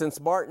suggest that since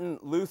Martin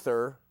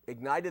Luther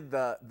ignited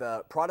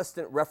the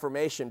Protestant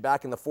Reformation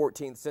back in the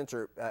 14th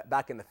century,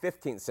 back in the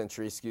 15th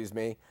century,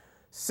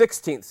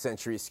 16th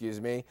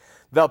century,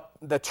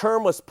 the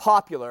term was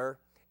popular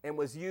and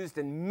was used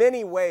in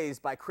many ways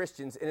by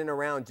Christians in and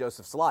around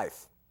Joseph's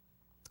life.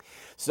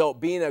 So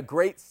being a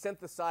great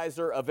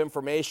synthesizer of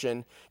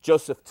information,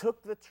 Joseph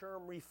took the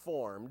term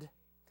reformed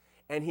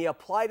and he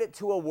applied it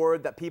to a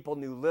word that people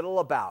knew little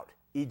about,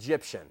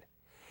 Egyptian.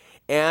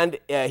 And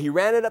he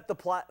ran it up the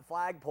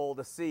flagpole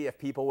to see if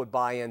people would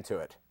buy into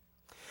it.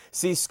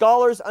 See,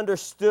 scholars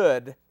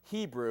understood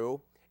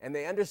Hebrew, and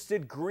they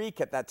understood Greek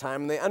at that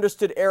time, and they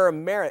understood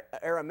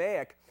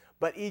Aramaic,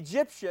 but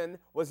Egyptian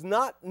was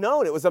not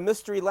known. It was a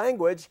mystery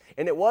language,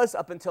 and it was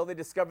up until they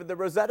discovered the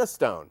Rosetta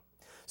Stone.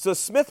 So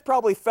Smith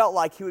probably felt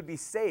like he would be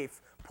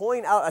safe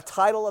pulling out a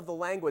title of the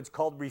language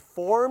called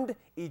Reformed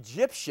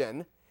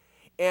Egyptian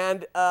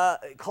and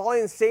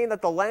saying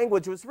that the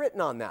language was written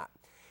on that.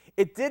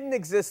 It didn't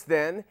exist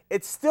then.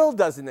 It still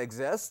doesn't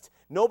exist.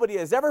 Nobody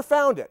has ever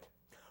found it.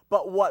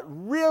 But what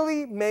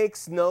really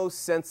makes no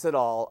sense at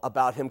all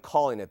about him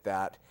calling it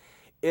that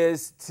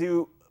is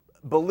to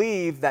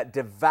believe that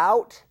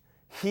devout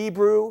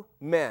Hebrew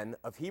men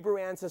of Hebrew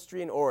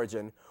ancestry and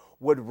origin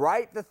would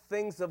write the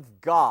things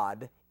of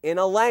God in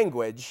a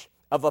language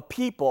of a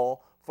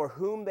people for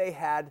whom they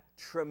had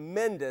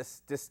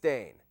tremendous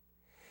disdain.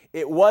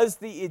 It was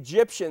the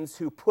Egyptians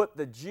who put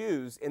the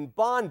Jews in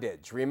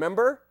bondage,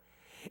 remember?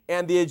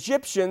 And the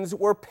Egyptians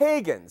were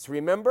pagans,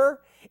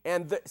 remember?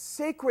 And the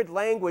sacred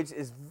language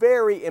is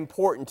very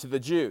important to the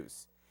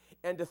Jews.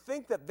 And to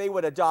think that they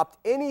would adopt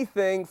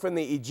anything from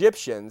the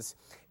Egyptians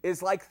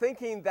is like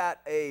thinking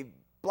that a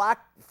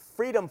black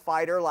freedom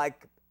fighter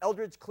like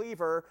Eldridge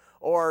Cleaver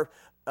or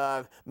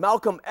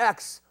Malcolm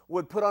X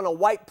would put on a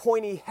white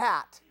pointy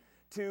hat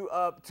to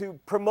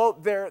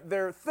promote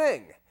their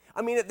thing.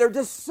 I mean, they're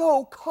just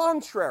so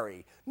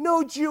contrary.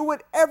 No Jew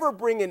would ever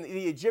bring in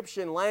the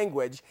Egyptian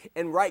language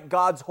and write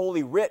God's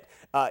holy writ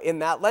in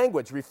that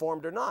language,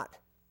 Reformed or not.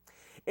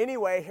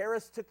 Anyway,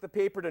 Harris took the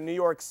paper to New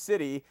York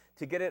City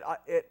to get it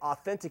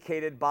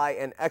authenticated by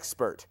an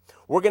expert.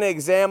 We're going to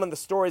examine the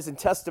stories and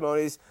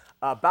testimonies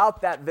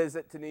about that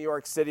visit to New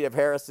York City of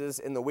Harris's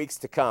in the weeks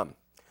to come.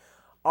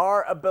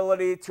 Our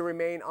ability to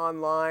remain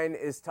online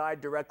is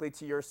tied directly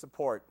to your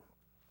support.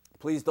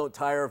 Please don't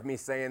tire of me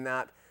saying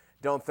that.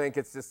 Don't think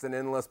it's just an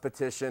endless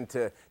petition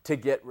to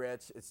get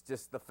rich. It's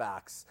just the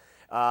facts.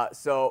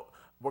 So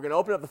we're going to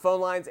open up the phone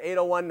lines,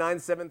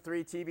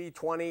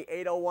 801-973-TV20,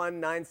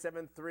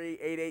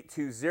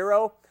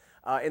 801-973-8820.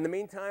 In the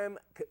meantime,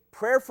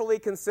 prayerfully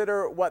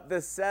consider what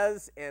this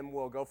says, and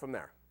we'll go from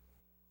there.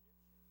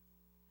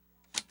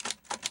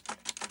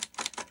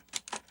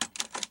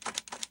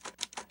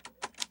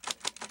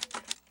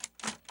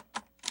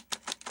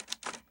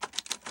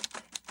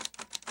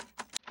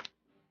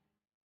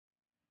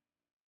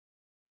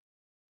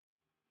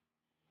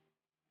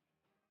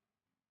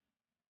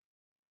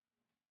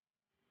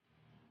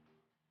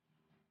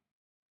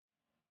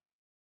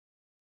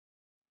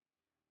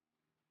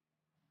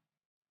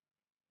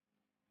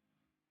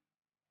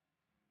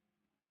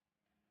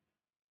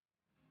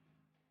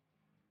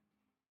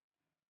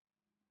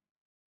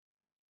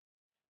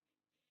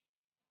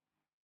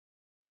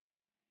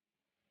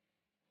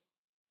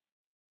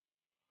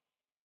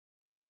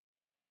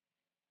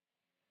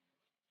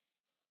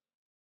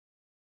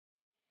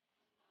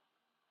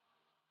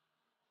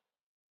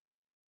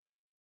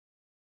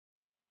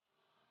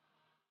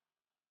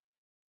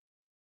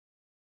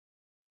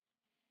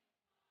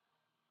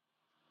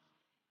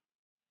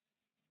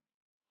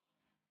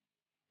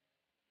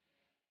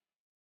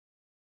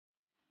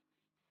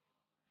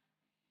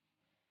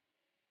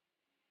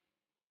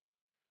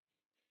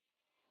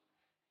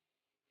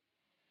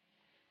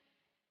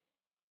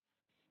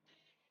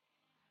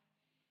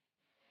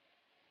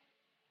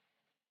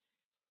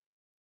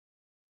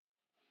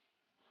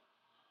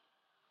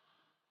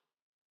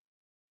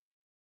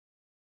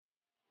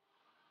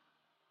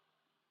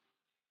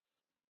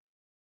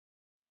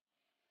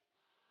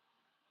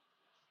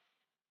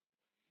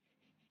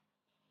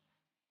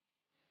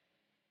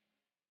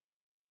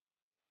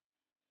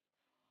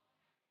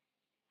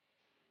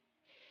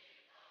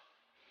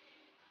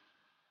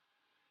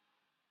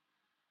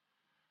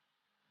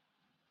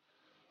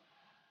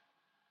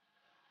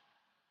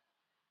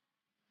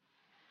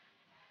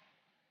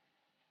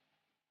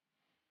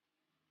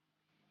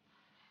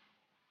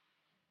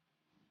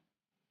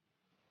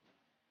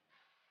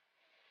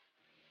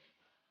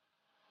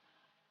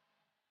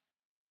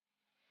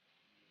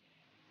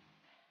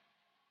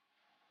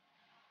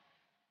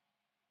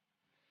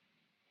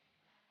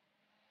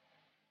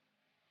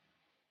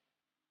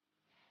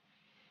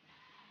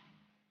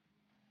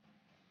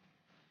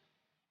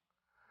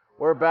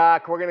 We're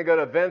back. We're going to go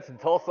to Vince in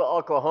Tulsa,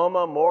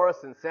 Oklahoma,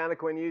 Morris in Santa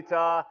Quin,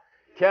 Utah,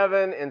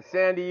 Kevin in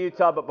Sandy,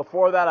 Utah. But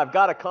before that, I've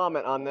got a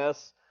comment on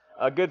this.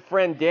 A good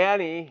friend,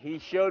 Danny, he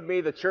showed me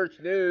the church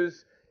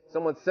news.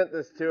 Someone sent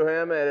this to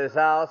him at his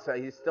house.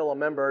 He's still a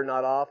member,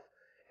 not off.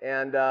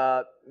 And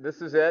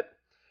this is it.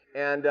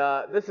 And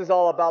this is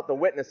all about the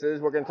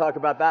witnesses. We're going to talk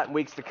about that in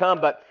weeks to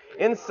come. But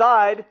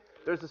inside,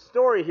 there's a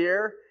story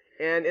here,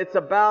 and it's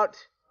about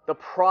the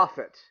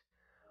prophet,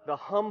 the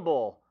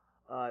humble,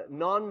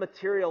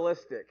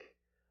 non-materialistic.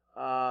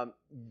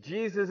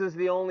 Jesus is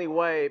the only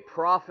way,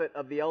 prophet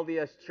of the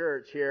LDS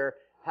Church here,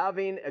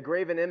 having a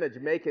graven image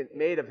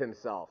made of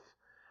himself.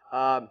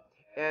 And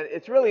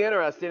it's really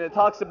interesting. It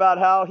talks about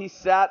how he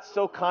sat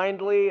so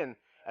kindly, and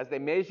as they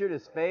measured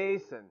his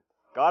face and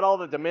got all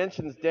the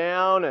dimensions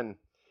down. And,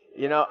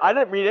 you know, I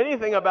didn't read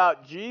anything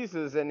about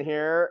Jesus in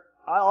here.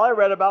 All I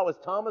read about was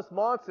Thomas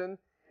Monson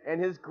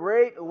and his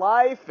great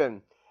life,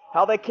 and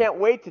how they can't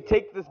wait to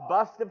take this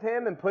bust of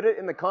him and put it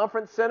in the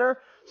conference center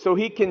so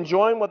he can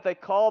join what they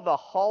call the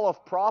Hall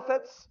of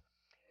Prophets,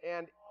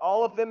 and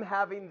all of them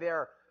having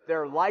their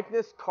their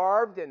likeness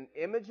carved in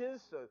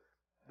images so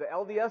the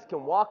LDS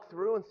can walk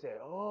through and say,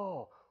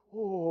 oh,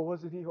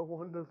 wasn't he a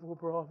wonderful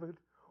prophet?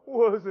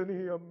 Wasn't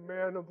he a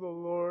man of the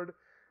Lord?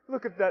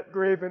 Look at that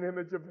graven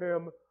image of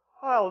him.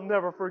 I'll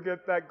never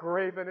forget that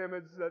graven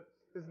image that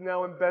is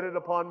now embedded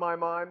upon my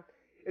mind.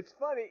 It's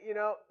funny,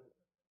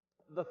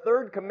 the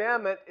third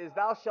commandment is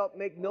thou shalt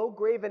make no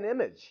graven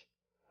image.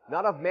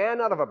 Not of man,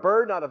 not of a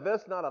bird, not of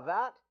this, not of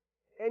that.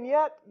 And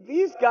yet,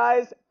 these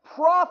guys,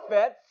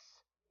 prophets,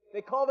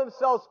 they call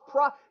themselves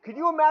prophets. Could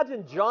you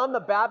imagine John the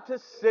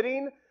Baptist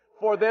sitting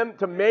for them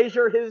to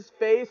measure his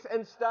face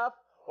and stuff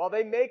while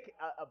they make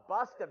a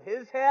bust of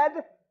his head?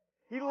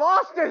 He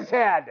lost his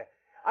head.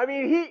 I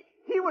mean,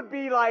 he would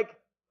be like,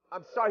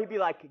 he'd be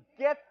like,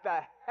 get the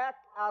heck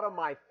out of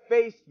my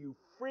face, you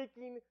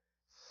freaking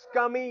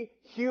scummy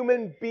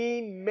human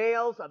being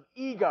males of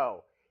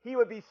ego. He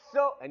would be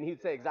so, and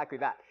he'd say exactly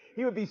that.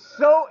 He would be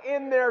so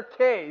in their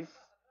case,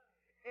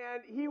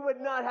 and he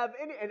would not have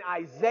any, and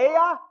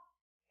Isaiah,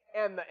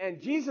 and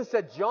Jesus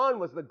said John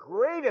was the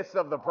greatest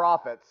of the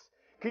prophets.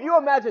 Could you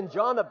imagine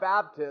John the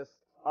Baptist,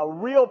 a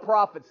real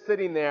prophet,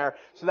 sitting there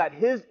so that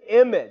his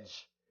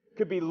image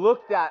could be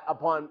looked at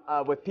upon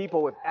with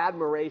people with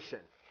admiration?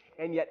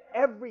 And yet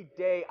every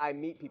day I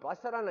meet people. I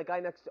sat on a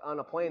guy on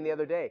a plane the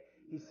other day.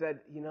 He said,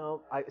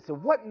 I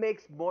said, what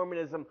makes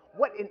Mormonism,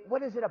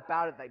 what is it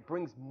about it that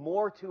brings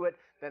more to it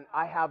than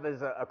I have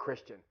as a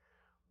Christian?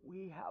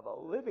 We have a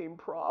living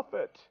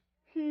prophet.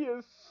 He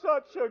is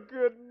such a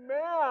good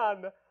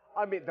man.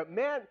 I mean, the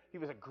man, he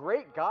was a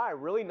great guy,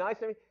 really nice.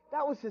 I mean,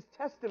 that was his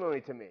testimony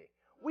to me.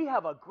 We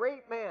have a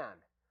great man.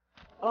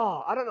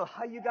 Oh, I don't know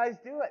how you guys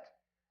do it.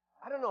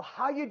 I don't know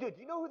how you do it.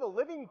 Do you know who the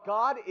living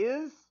God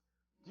is?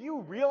 Do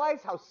you realize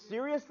how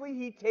seriously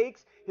he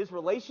takes his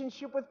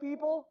relationship with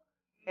people?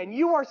 And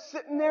you are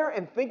sitting there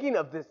and thinking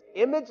of this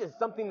image as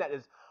something that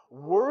is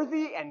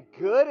worthy and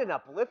good and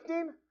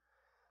uplifting?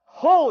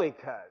 Holy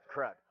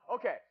crud.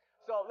 Okay,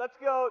 so let's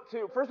go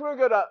to, first we're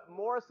going to go to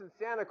Morris in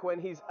Santaquin.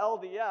 He's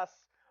LDS.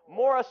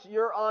 Morris,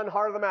 you're on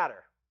Heart of the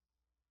Matter.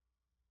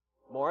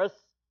 Morris?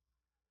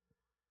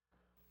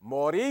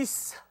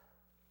 Maurice?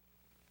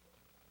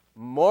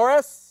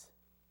 Morris?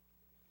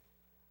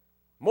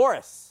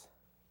 Morris.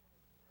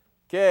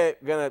 Okay,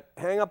 we're going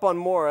to hang up on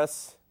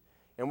Morris,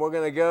 and we're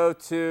going to go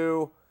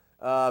to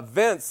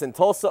Vince in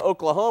Tulsa,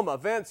 Oklahoma.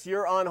 Vince,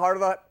 you're on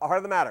Heart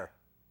of the Matter.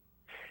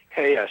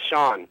 Hey,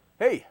 Sean.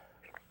 Hey.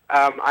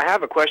 I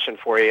have a question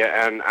for you,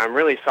 and I'm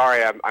really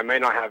sorry I may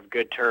not have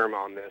good term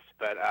on this,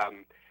 but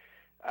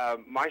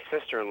my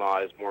sister-in-law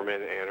is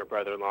Mormon and her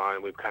brother-in-law,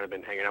 and we've kind of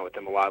been hanging out with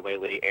them a lot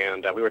lately,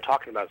 and we were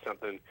talking about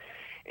something,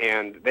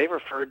 and they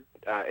referred,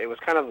 it was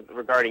kind of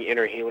regarding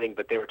inner healing,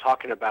 but they were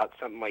talking about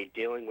something like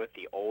dealing with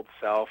the old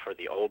self or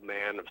the old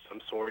man of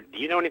some sort. Do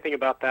you know anything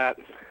about that?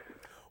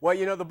 Well,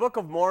 the Book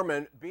of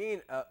Mormon,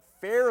 being a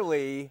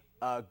fairly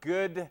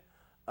good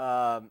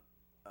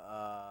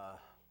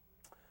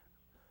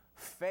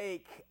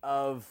fake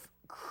of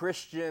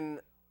Christian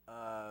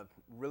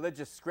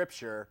religious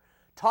scripture,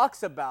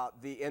 talks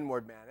about the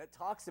inward man. It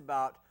talks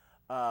about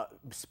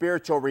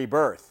spiritual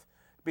rebirth,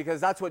 because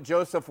that's what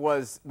Joseph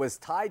was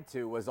tied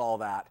to, was all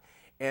that,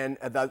 and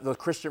the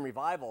Christian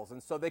revivals.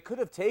 And so they could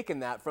have taken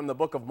that from the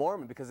Book of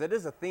Mormon, because it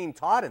is a theme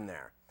taught in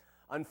there.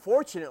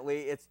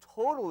 Unfortunately, it's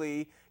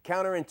totally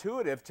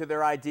counterintuitive to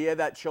their idea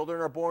that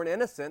children are born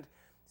innocent.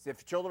 So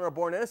if children are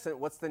born innocent,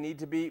 what's the need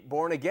to be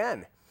born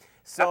again?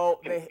 So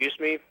that confused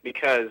me,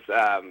 because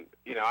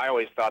I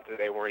always thought that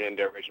they weren't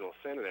into original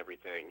sin and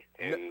everything,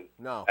 and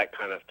no. That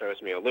kind of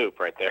throws me a loop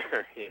right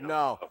there.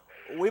 No,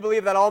 we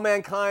believe that all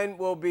mankind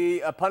will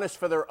be punished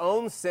for their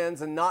own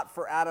sins and not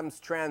for Adam's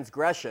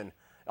transgression.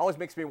 It always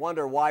makes me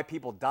wonder why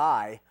people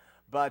die,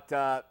 but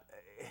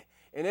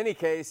in any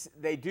case,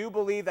 they do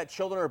believe that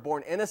children are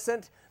born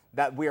innocent,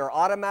 that we are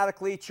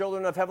automatically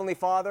children of Heavenly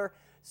Father.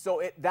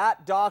 So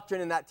that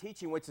doctrine and that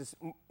teaching, which is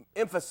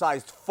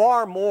emphasized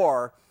far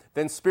more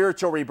than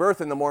spiritual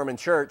rebirth in the Mormon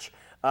Church,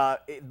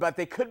 but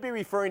they could be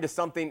referring to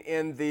something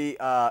in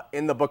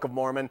the Book of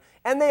Mormon,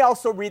 and they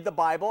also read the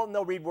Bible, and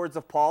they'll read words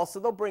of Paul,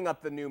 so they'll bring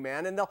up the new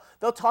man, and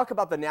they'll talk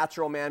about the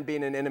natural man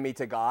being an enemy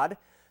to God.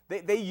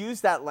 They use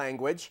that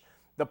language.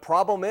 The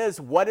problem is,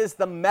 what is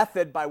the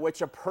method by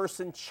which a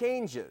person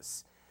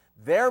changes?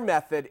 Their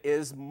method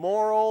is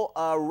moral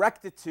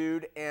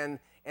rectitude and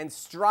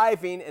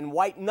striving and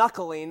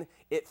white-knuckling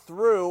it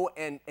through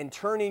and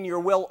turning your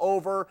will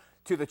over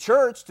to the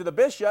church, to the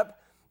bishop,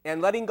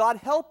 and letting God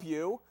help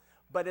you,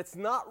 but it's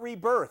not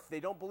rebirth. They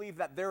don't believe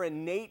that their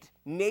innate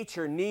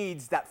nature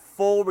needs that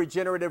full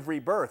regenerative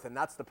rebirth, and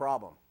that's the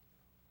problem.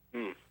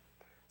 Does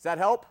that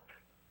help?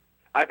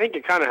 I think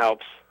it kind of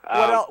helps.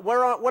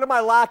 What am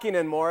I lacking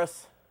in,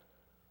 Morris?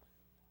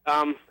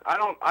 I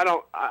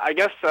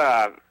guess,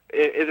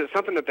 is it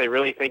something that they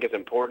really think is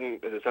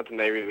important? Is it something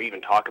they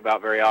even talk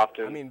about very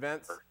often? I mean,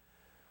 Vince?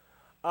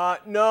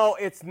 No,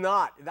 it's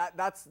not.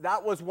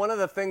 That was one of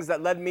the things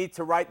that led me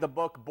to write the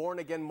book Born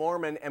Again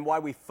Mormon, and why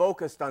we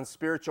focused on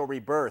spiritual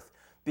rebirth,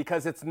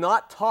 because it's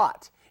not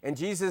taught. And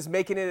Jesus,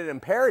 making it an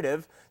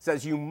imperative,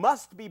 says you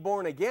must be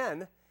born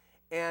again.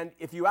 And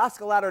if you ask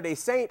a Latter-day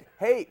Saint,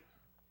 hey,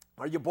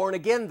 are you born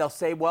again? They'll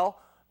say,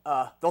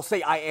 they'll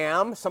say, I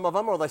am, some of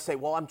them, or they'll say,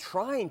 well, I'm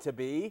trying to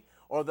be,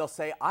 or they'll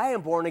say, I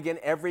am born again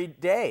every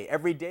day.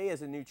 Every day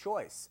is a new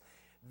choice.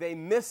 They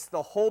miss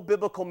the whole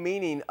biblical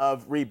meaning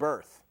of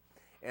rebirth.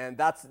 And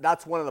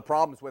that's one of the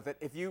problems with it.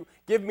 If you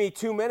give me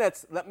 2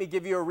 minutes, let me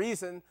give you a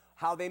reason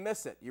how they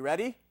miss it. You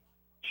ready?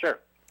 Sure.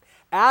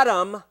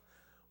 Adam,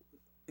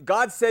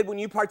 God said when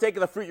you partake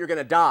of the fruit, you're going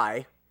to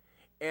die.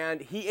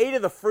 And he ate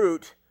of the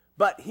fruit,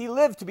 but he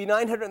lived to be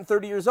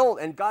 930 years old.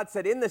 And God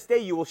said, in this day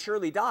you will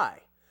surely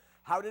die.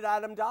 How did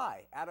Adam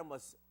die? Adam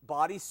was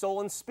body,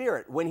 soul, and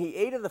spirit. When he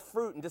ate of the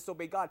fruit and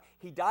disobeyed God,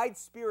 he died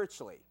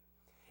spiritually.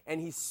 And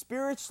he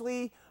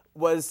spiritually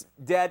was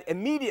dead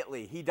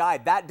immediately. He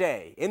died that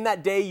day. In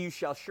that day you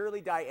shall surely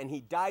die. And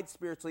he died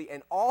spiritually.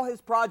 And all his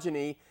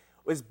progeny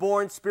was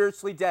born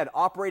spiritually dead,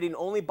 operating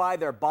only by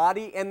their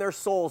body and their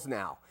souls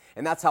now.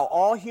 And that's how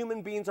all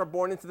human beings are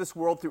born into this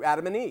world through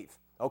Adam and Eve.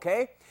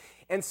 Okay?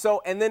 And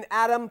then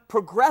Adam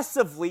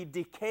progressively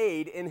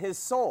decayed in his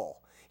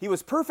soul. He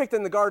was perfect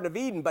in the Garden of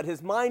Eden, but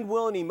his mind,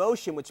 will, and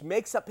emotion, which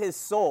makes up his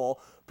soul,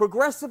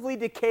 progressively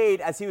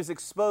decayed as he was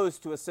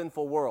exposed to a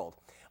sinful world.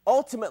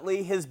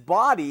 Ultimately, his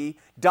body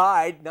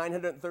died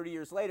 930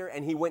 years later,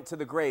 and he went to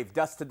the grave,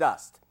 dust to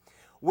dust.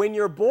 When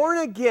you're born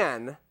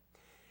again,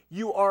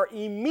 you are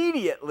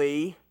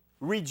immediately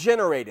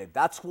regenerated.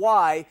 That's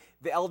why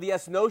the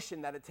LDS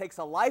notion that it takes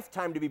a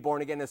lifetime to be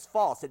born again is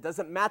false. It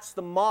doesn't match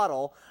the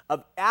model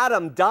of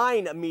Adam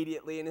dying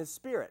immediately in his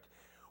spirit.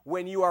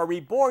 When you are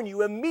reborn,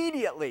 you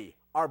immediately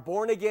are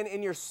born again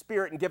in your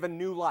spirit and given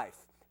new life.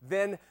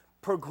 Then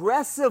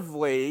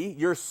progressively,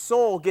 your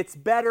soul gets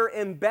better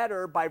and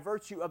better by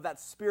virtue of that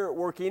spirit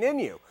working in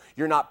you.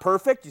 You're not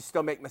perfect, you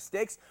still make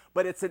mistakes,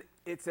 but it's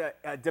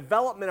a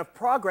development of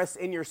progress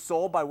in your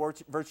soul by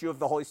virtue of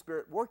the Holy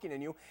Spirit working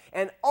in you.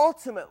 And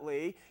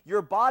ultimately,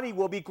 your body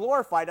will be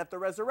glorified at the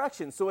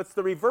resurrection. So it's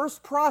the reverse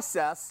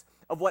process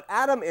of what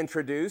Adam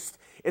introduced.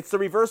 It's the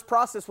reverse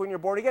process when you're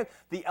born again.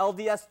 The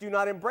LDS do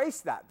not embrace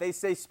that. They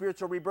say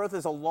spiritual rebirth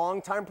is a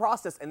long-time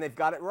process, and they've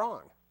got it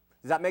wrong.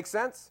 Does that make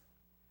sense?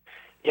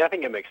 Yeah, I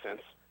think it makes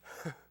sense.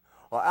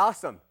 Well,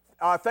 awesome.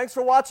 Thanks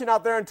for watching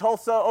out there in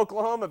Tulsa,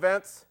 Oklahoma,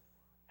 Vince.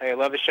 Hey, I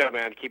love the show,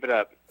 man. Keep it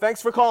up.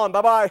 Thanks for calling.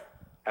 Bye-bye.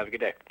 Have a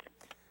good day.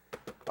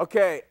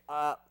 Okay,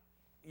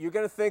 you're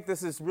going to think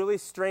this is really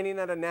straining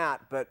at a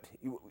gnat, but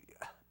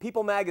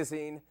People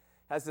Magazine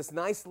has this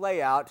nice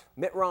layout,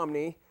 Mitt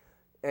Romney,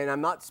 and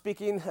I'm not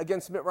speaking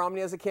against Mitt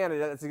Romney as a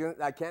candidate.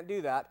 I can't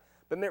do that.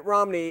 But Mitt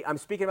Romney, I'm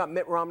speaking about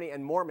Mitt Romney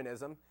and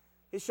Mormonism.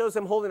 It shows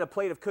him holding a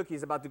plate of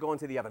cookies about to go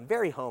into the oven.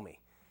 Very homey.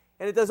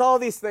 And it does all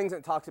these things and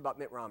it talks about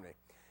Mitt Romney.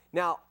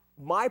 Now,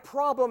 my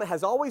problem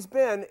has always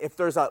been, if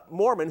there's a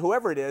Mormon,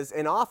 whoever it is,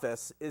 in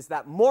office, is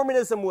that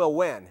Mormonism will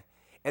win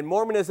and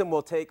Mormonism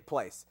will take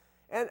place.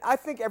 And I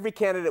think every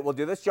candidate will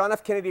do this. John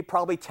F. Kennedy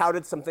probably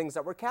touted some things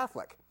that were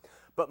Catholic.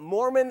 But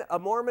a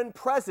Mormon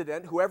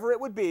president, whoever it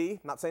would be, I'm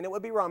not saying it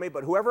would be Romney,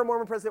 but whoever a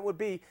Mormon president would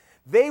be,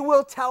 they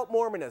will tout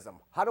Mormonism.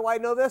 How do I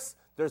know this?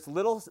 There's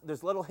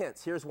little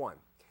hints. Here's one.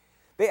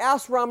 They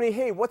asked Romney,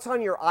 hey, what's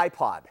on your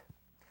iPod?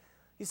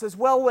 He says,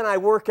 well, when I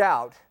work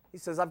out, he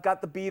says, I've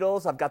got the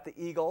Beatles, I've got the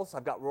Eagles,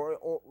 I've got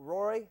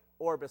Roy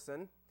Orbison,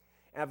 and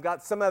I've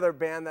got some other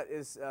band that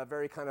is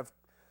very kind of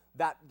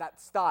that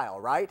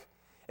style, right?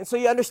 And so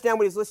you understand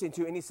what he's listening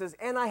to, and he says,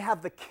 and I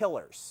have the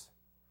Killers.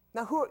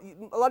 Now,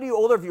 a lot of you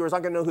older viewers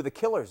aren't going to know who the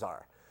Killers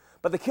are,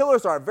 but the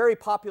Killers are a very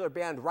popular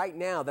band right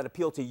now that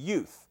appeal to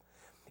youth.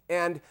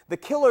 And the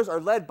Killers are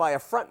led by a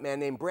frontman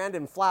named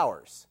Brandon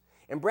Flowers.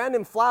 And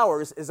Brandon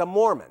Flowers is a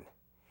Mormon.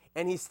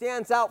 And he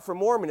stands out for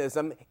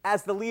Mormonism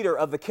as the leader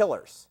of the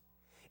Killers.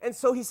 And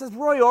so he says,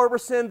 Roy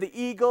Orbison, the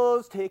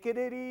Eagles, taking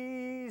it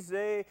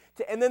easy.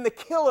 And then the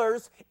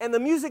Killers, and the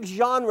music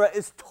genre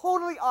is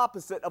totally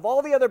opposite of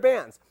all the other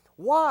bands.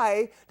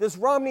 Why does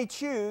Romney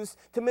choose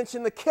to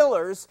mention the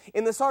Killers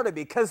in this article?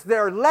 Because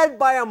they're led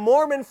by a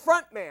Mormon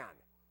frontman.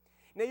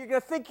 Now you're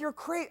going to think you're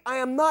crazy. I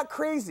am not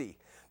crazy.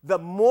 The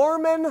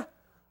Mormon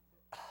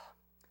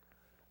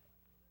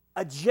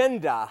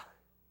agenda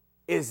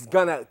is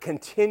going to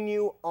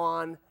continue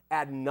on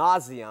ad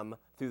nauseum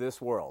through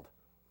this world.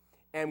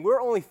 And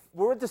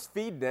we're just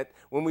feeding it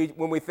when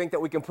we think that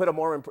we can put a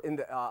Mormon in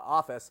the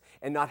office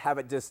and not have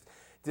it just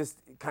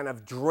kind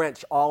of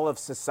drench all of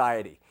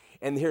society.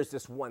 And here's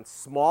this one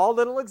small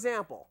little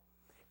example.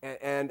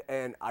 And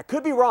I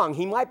could be wrong.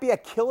 He might be a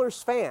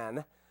Killers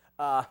fan,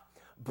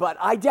 but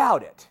I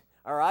doubt it.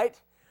 All right?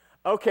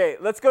 Okay,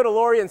 let's go to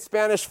Lori in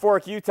Spanish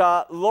Fork,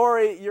 Utah.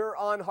 Lori, you're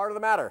on Heart of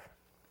the Matter.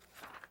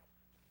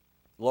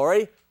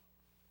 Lori?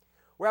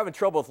 We're having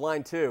trouble with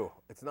line 2.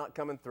 It's not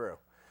coming through.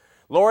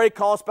 Lori,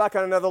 call us back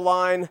on another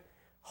line.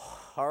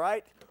 All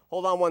right?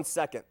 Hold on one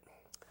second.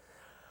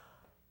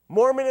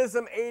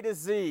 Mormonism A to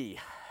Z.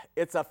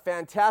 It's a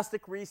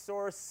fantastic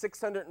resource,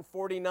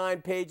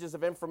 649 pages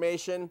of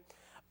information.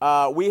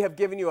 We have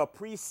given you a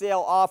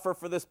pre-sale offer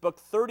for this book,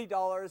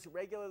 $30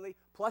 regularly,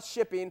 plus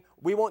shipping.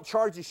 We won't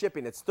charge you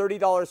shipping. It's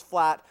 $30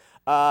 flat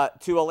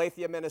to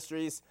Aletheia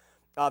Ministries.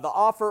 The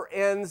offer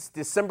ends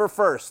December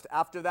 1st.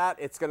 After that,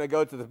 it's going to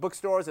go to the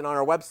bookstores and on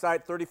our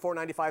website,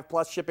 $34.95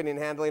 plus shipping and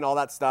handling, all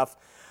that stuff.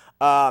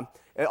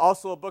 And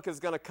also, a book is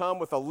going to come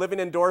with a living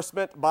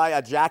endorsement by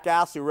a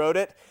jackass who wrote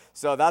it.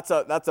 So that's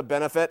a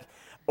benefit.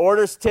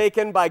 Orders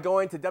taken by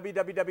going to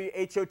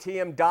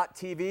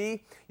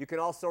www.hotm.tv. You can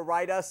also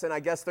write us, and I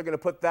guess they're going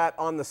to put that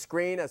on the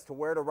screen as to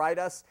where to write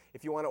us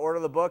if you want to order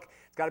the book.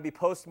 It's got to be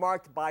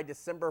postmarked by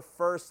December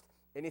 1st.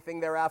 Anything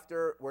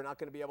thereafter, we're not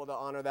going to be able to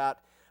honor that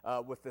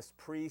with this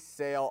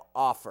pre-sale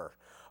offer.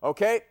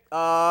 Okay,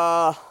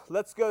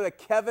 let's go to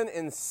Kevin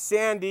and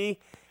Sandy.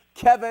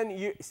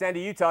 Kevin,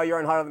 Sandy, Utah, you're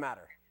on Heart of the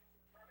Matter.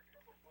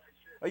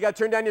 Oh, you got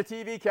to turn down your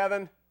TV,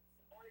 Kevin.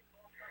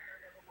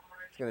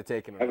 It's going to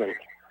take him a minute.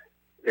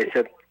 They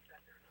said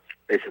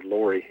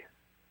Lori.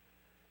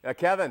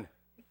 Kevin.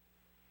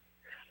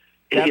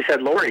 He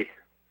said Lori.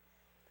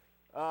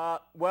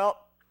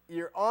 Well,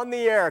 you're on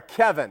the air,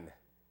 Kevin.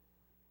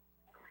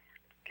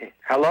 Okay.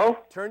 Hello?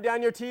 Turn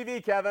down your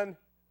TV, Kevin.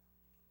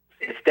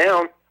 It's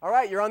down. All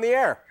right, you're on the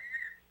air.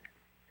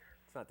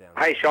 It's not down.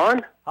 Hi,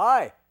 Sean.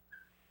 Hi.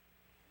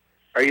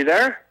 Are you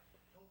there?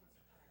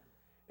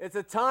 It's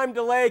a time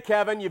delay,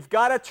 Kevin. You've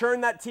got to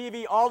turn that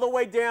TV all the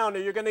way down or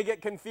you're going to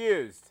get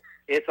confused.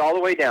 It's all the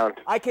way down.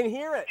 I can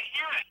hear it.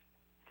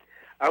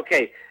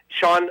 Okay.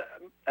 Sean,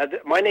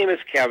 my name is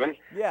Kevin.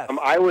 Yes.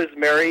 I was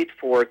married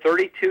for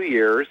 32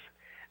 years.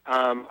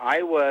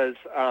 I was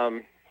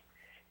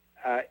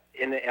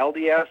in the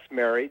LDS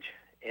marriage,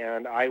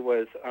 and I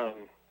was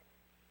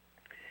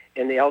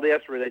in the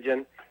LDS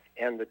religion,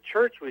 and the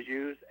church was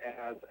used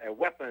as a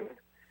weapon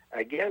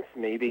against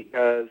me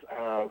because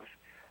of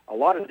a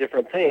lot of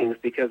different things,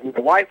 because my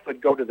wife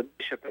would go to the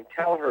bishop and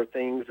tell her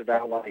things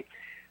about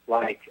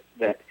like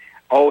that,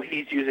 oh,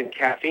 he's using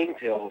caffeine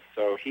pills,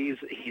 so he's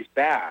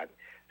bad.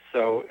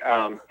 So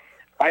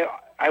I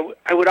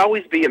would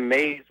always be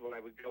amazed when I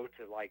would go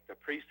to like the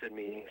priesthood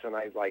meetings, and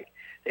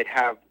they'd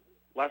have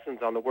lessons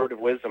on the word of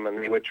wisdom,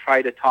 and they would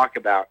try to talk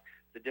about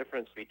the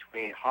difference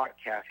between hot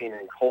caffeine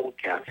and cold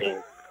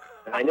caffeine.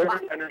 And I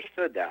never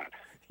understood that.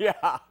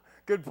 Yeah,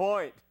 good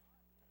point.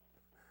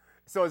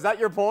 So is that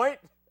your point?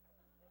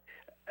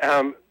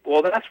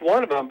 Well, that's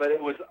one of them, but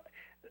it was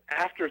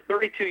after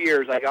 32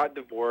 years I got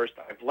divorced.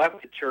 I've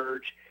left the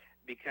church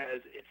because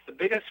it's the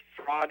biggest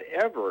fraud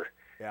ever.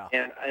 Yeah.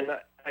 And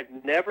I've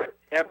never,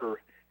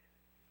 ever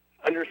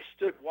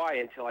understood why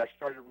until I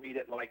started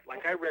reading, like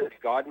I read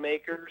God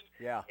Makers,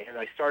 yeah, and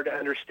I started to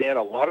understand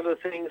a lot of the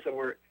things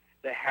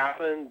that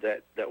happened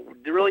that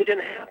really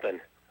didn't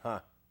happen. Huh.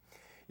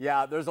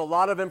 Yeah, there's a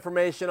lot of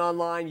information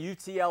online.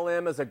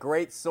 UTLM is a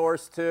great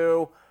source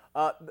too.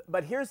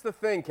 But here's the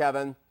thing,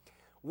 Kevin.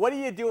 What are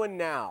you doing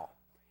now?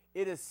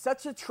 It is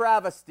such a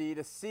travesty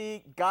to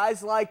see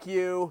guys like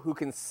you who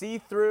can see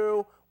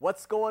through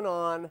what's going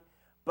on,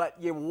 but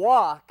you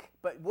walk.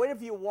 But what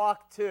have you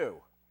walked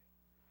to?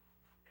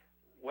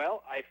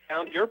 Well, I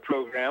found your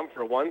program,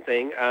 for one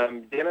thing.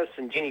 Dennis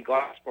and Jeannie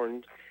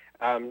Glassborn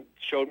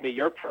showed me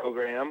your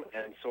program,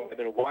 and so I've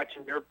been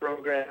watching your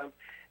program.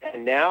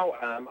 And now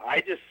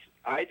I just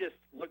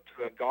look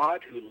to a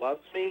God who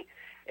loves me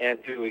and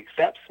who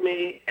accepts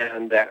me,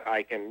 and that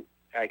I can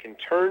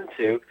turn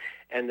to,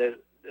 and that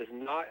is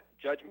not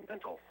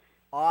judgmental.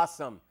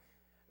 Awesome.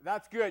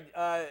 That's good.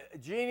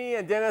 Jeannie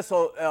and Dennis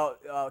will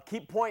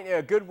keep pointing in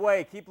a good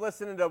way. Keep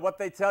listening to what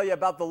they tell you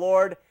about the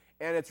Lord.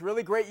 And it's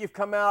really great you've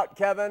come out,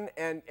 Kevin,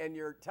 and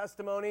your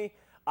testimony.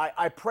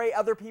 I pray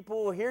other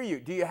people will hear you.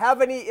 Do you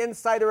have any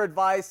insider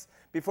advice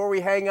before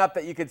we hang up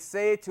that you could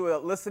say to a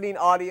listening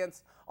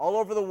audience all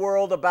over the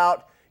world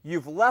about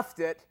you've left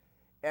it,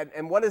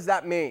 and what does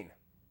that mean?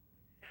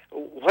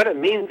 What it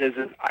means is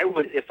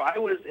if I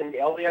was in the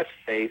LDS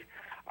faith,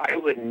 I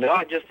would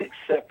not just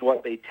accept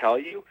what they tell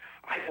you.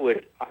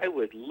 I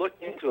would look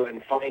into it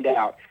and find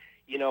out.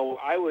 You know,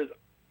 I was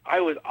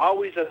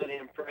always under the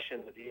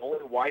impression that the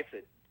only wife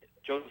that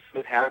Joseph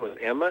Smith had was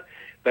Emma,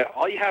 but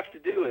all you have to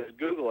do is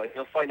Google it.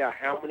 You'll find out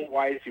how many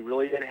wives he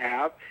really did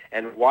have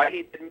and why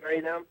he didn't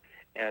marry them.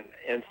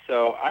 And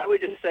so I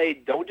would just say,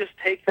 don't just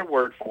take their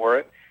word for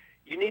it.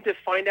 You need to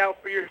find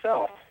out for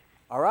yourself.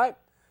 All right.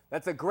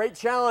 That's a great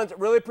challenge.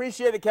 Really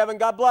appreciate it, Kevin.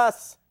 God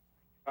bless.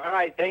 All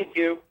right. Thank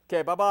you.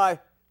 Okay, bye-bye.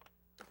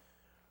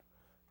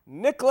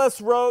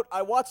 Nicholas wrote,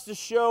 I watched a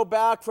show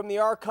back from the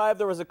archive.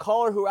 There was a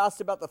caller who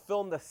asked about the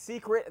film The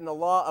Secret and the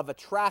Law of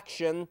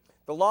Attraction.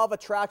 The Law of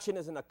Attraction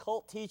is an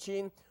occult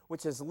teaching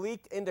which has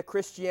leaked into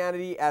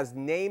Christianity as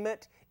name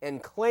it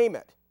and claim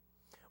it,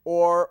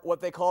 or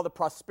what they call the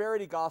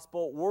prosperity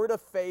gospel, word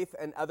of faith,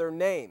 and other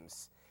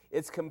names.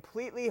 It's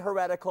completely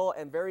heretical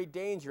and very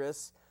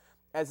dangerous,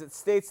 as it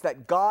states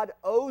that God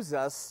owes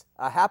us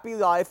a happy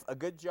life, a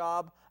good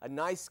job, a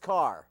nice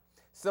car.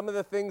 Some of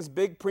the things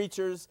big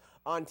preachers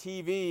on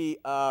TV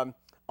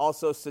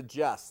also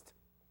suggest.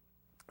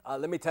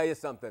 Let me tell you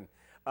something.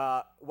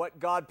 What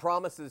God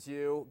promises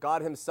you,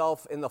 God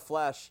himself in the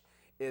flesh,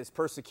 is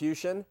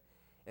persecution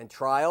and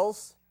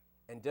trials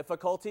and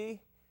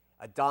difficulty,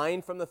 a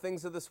dying from the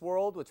things of this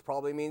world, which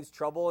probably means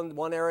trouble in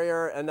one area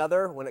or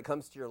another when it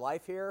comes to your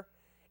life here,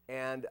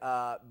 and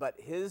but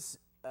his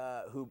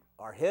who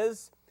are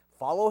his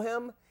follow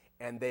him,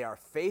 and they are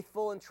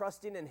faithful and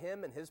trusting in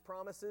him and his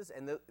promises,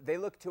 and they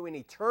look to an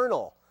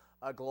eternal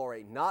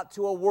glory, not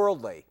to a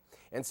worldly.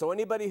 And so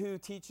anybody who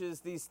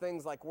teaches these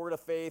things like word of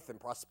faith and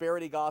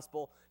prosperity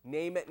gospel,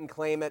 name it and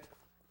claim it,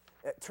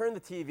 turn the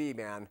TV,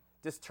 man.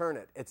 Just turn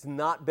it. It's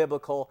not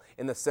biblical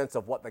in the sense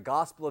of what the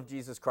gospel of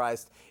Jesus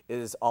Christ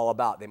is all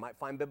about. They might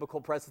find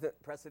biblical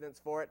precedents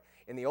for it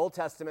in the Old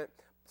Testament,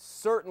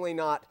 certainly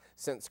not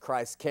since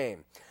Christ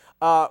came.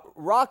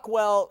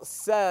 Rockwell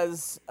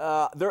says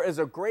there is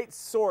a great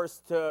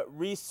source to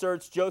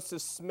research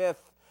Joseph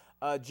Smith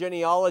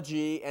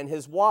genealogy and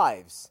his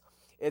wives.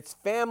 It's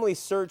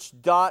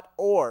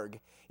familysearch.org.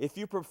 If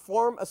you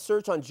perform a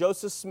search on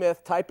Joseph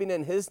Smith, typing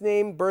in his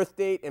name, birth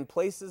date, and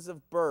place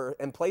of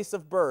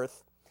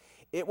birth,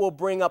 it will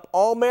bring up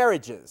all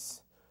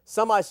marriages,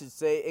 some I should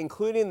say,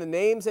 including the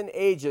names and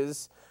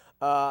ages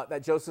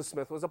that Joseph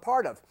Smith was a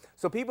part of.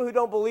 So people who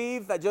don't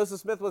believe that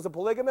Joseph Smith was a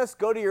polygamist,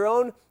 go to your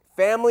own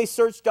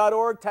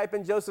familysearch.org, type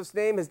in Joseph's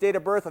name, his date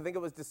of birth. I think it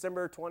was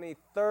December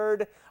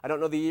 23rd. I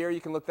don't know the year.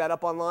 You can look that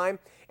up online.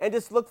 And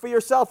just look for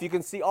yourself. You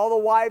can see all the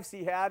wives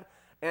he had,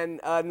 and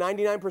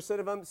 99%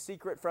 of them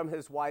secret from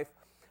his wife,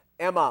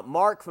 Emma.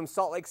 Mark from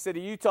Salt Lake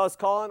City, Utah is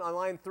calling on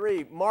line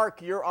 3.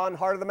 Mark, you're on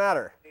Heart of the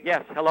Matter.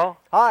 Yes, hello?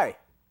 Hi.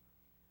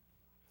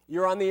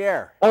 You're on the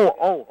air.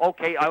 Oh,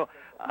 okay.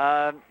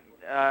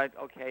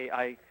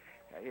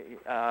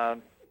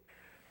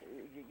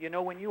 You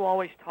know, when you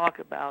always talk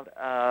about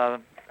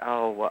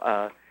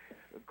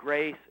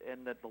grace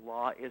and that the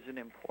law isn't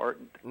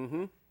important,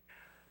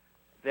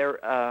 what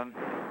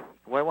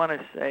I want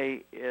to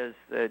say is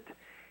that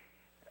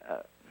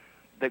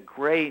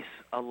grace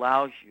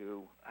allows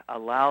the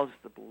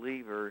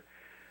believer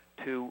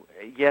to,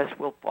 yes,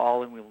 we'll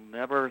fall and we'll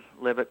never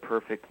live it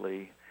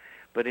perfectly,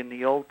 but in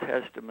the Old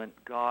Testament,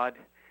 God,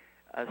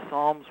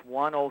 Psalms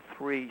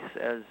 103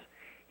 says,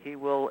 He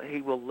will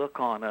look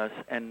on us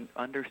and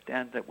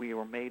understand that we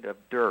were made of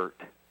dirt.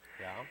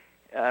 Yeah.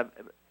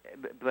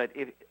 But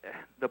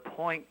the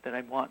point that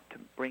I want to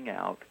bring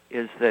out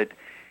is that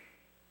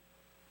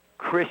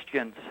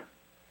Christians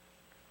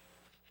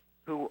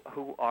who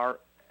are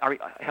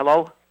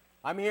hello?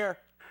 I'm here.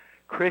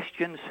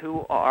 Christians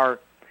who are,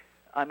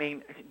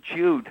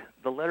 Jude,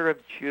 the letter of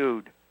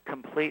Jude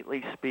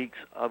completely speaks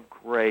of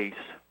grace.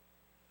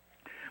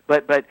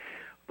 But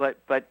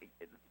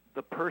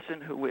the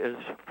person who is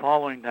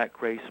following that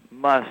grace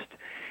must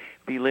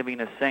be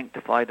living a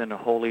sanctified and a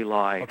holy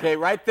life. Okay,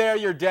 right there,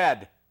 you're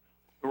dead.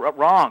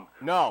 Wrong.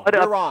 No,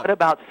 you're wrong. What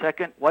about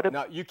second?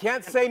 No, you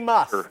can't say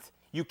must.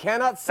 You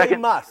cannot say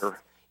must.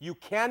 You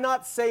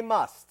cannot say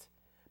must.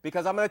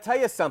 Because I'm going to tell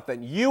you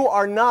something. You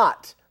are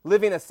not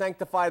living a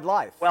sanctified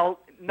life. Well,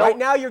 no. Right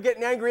now, you're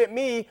getting angry at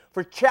me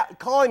for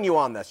calling you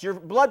on this. Your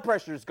blood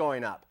pressure is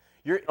going up.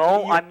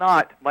 I'm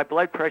not. My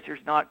blood pressure's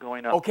not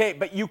going up. Okay,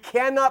 but you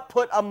cannot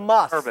put a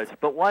must.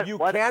 You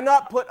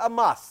cannot put a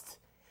must.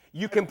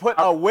 You can put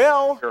a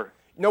will. Sure.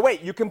 No,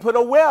 wait. You can put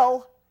a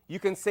will. You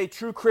can say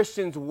true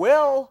Christians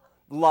will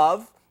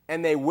love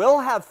and they will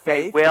have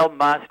faith. Will,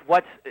 must.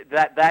 What's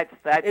that? That's.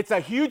 It's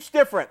a huge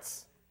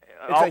difference.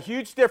 It's a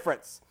huge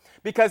difference.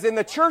 Because in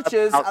the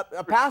churches,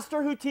 a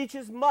pastor who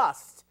teaches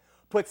must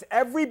puts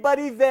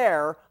everybody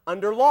there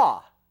under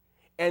law.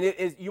 And it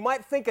is, you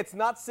might think it's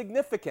not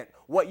significant.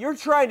 What you're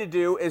trying to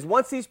do is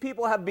once these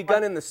people have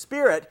begun in the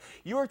spirit,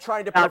 you are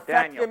trying to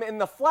perfect them in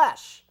the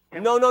flesh.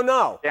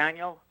 No.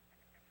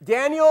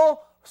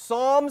 Daniel,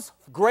 Psalms,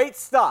 great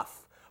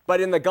stuff.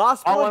 But in the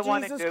gospel of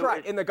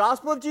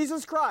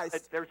Jesus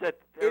Christ,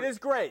 it is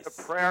grace.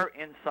 A prayer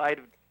inside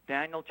of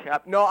Daniel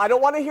chapter. No, I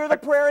don't want to hear the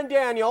prayer in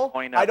Daniel.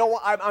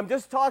 I'm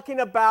just talking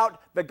about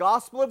the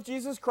gospel of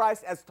Jesus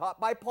Christ as taught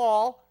by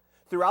Paul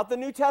throughout the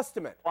New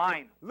Testament.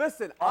 Fine.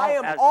 Listen, I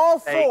am all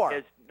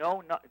for.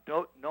 No,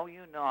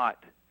 you're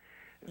not.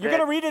 You're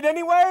going to read it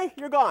anyway?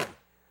 You're gone.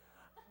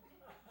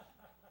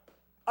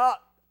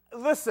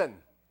 Listen,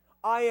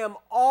 I am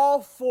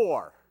all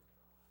for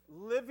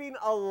living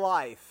a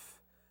life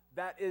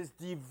that is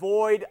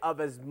devoid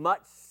of as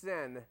much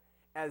sin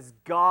as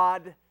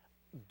God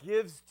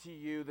gives to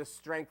you the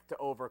strength to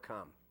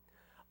overcome.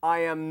 I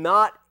am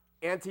not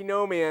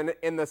antinomian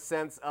in the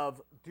sense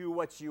of do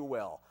what you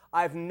will.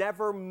 I've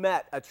never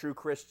met a true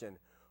Christian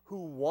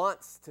who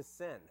wants to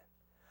sin.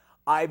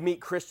 I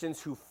meet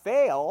Christians who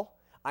fail.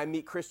 I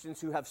meet Christians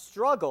who have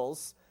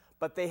struggles,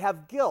 but they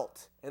have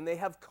guilt and they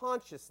have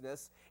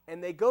consciousness,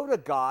 and they go to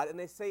God and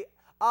they say,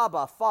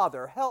 Abba,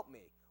 Father, help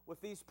me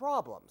with these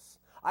problems.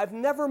 I've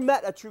never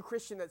met a true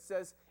Christian that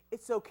says,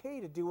 it's okay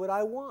to do what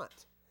I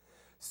want.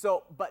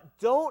 So, but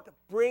don't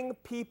bring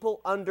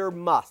people under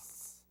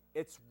musts.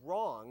 It's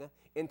wrong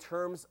in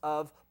terms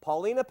of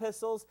Pauline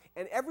epistles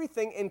and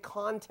everything in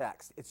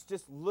context. It's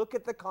just look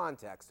at the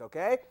context,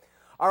 okay?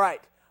 All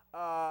right.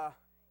 Are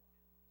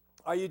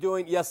you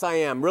doing? Yes, I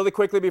am. Really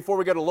quickly before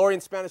we go to Lori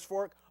in Spanish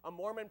Fork, a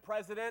Mormon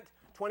president,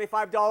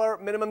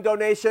 $25 minimum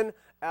donation,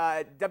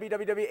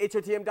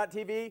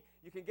 www.hotm.tv.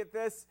 You can get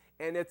this,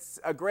 and it's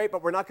great,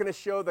 but we're not going to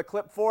show the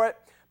clip for it.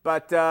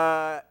 But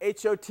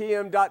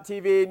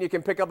HOTM.tv, and you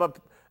can pick up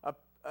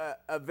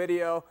a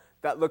video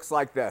that looks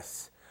like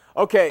this.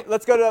 Okay,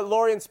 let's go to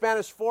Lori in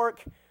Spanish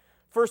Fork.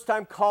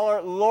 First-time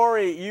caller.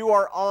 Lori, you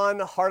are on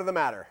Heart of the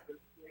Matter.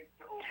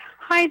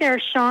 Hi there,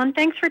 Sean.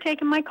 Thanks for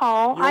taking my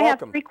call. You're I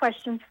welcome. have 3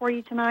 questions for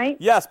you tonight.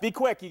 Yes, be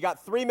quick. You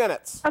got 3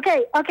 minutes.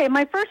 Okay.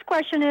 My first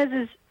question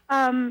is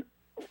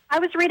I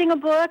was reading a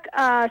book,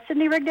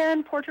 Sidney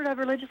Rigdon, Portrait of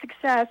Religious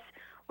Success,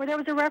 where there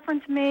was a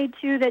reference made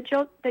to that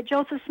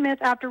Joseph Smith,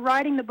 after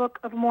writing the Book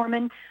of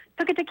Mormon,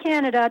 took it to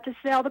Canada to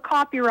sell the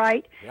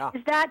copyright. Yeah.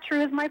 Is that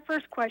true? Is my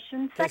first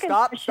question. Okay, Second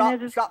stop.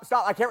 question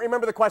Stop. I can't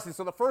remember the question.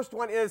 So the first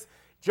one is,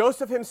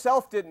 Joseph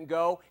himself didn't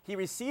go. He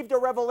received a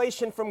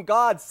revelation from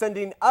God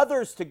sending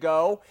others to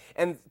go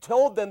and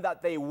told them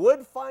that they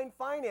would find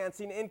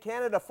financing in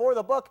Canada for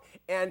the book,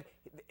 and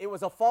it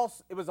was a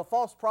false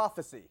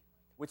prophecy,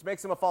 which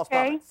makes him a false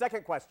prophet.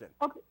 Second question.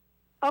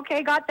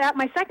 Okay, got that.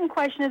 My second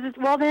question is,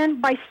 well then,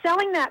 by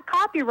selling that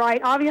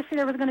copyright, obviously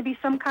there was going to be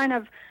some kind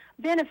of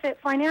benefit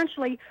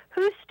financially.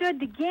 Who stood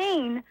to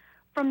gain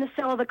from the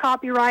sale of the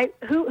copyright?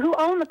 Who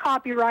owned the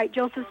copyright?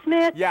 Joseph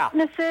Smith? Yeah.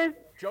 Mrs.?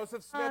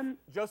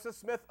 Joseph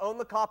Smith owned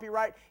the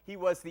copyright. He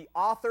was the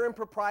author and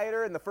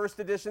proprietor in the first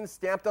edition,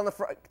 stamped on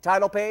the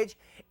title page.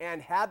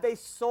 And had they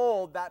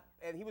sold that,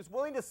 and he was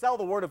willing to sell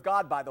the Word of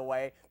God, by the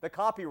way, the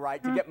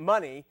copyright, to get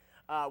money.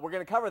 We're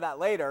going to cover that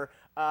later.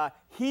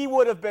 He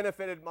would have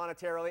benefited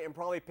monetarily and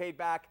probably paid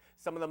back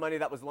some of the money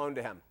that was loaned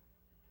to him.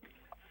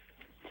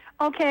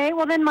 Okay,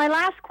 well then my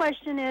last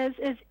question is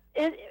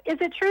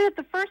it true that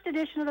the first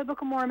edition of the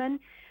Book of Mormon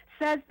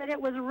says that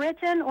it was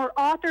written or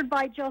authored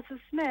by Joseph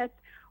Smith,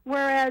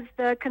 whereas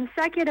the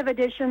consecutive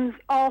editions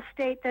all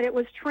state that it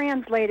was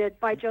translated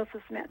by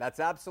Joseph Smith? That's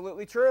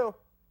absolutely true.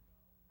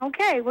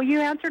 Okay, well you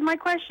answered my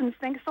questions.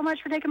 Thanks so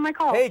much for taking my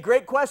call. Hey,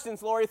 great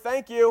questions, Lori.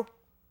 Thank you.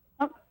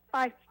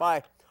 Bye.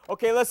 Bye.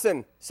 Okay,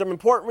 listen, some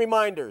important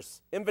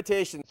reminders,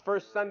 invitations.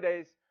 First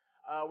Sundays,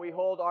 we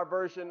hold our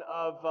version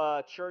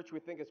of church we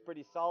think is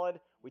pretty solid.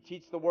 We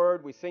teach the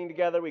Word, we sing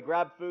together, we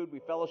grab food, we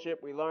fellowship,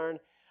 we learn.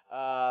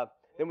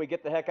 Then we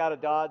get the heck out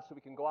of Dodge so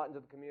we can go out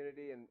into the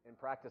community and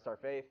practice our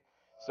faith.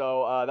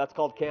 So that's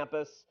called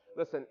campus.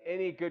 Listen,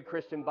 any good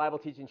Christian Bible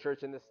teaching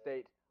church in this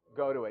state,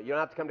 go to it. You don't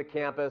have to come to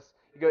campus.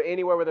 You go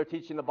anywhere where they're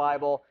teaching the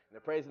Bible, and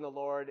they're praising the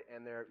Lord,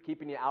 and they're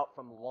keeping you out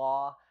from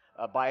law.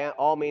 By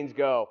all means,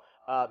 go.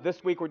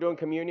 This week we're doing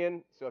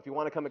communion, so if you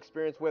want to come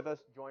experience with us,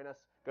 join us.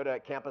 Go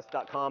to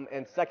campus.com.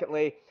 And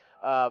secondly,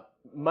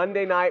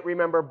 Monday night,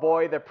 remember,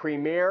 boy, the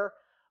premiere,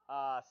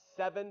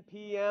 7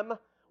 p.m.,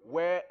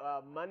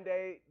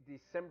 Monday,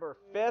 December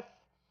 5th.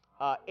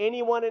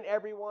 Anyone and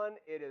everyone,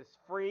 it is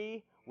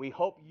free. We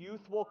hope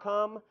youth will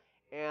come,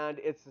 and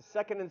it's the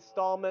second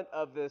installment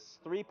of this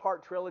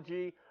 3-part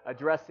trilogy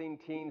addressing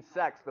teen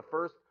sex. The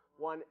first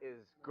one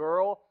is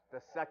girl,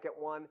 the second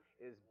one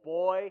is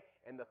boy,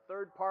 and the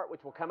third part,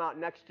 which will come out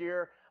next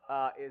year,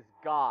 is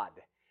God.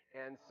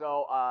 And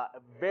so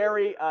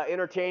very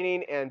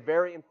entertaining and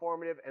very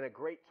informative and a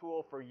great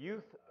tool for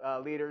youth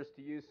leaders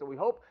to use. So we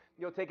hope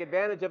you'll take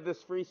advantage of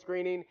this free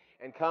screening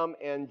and come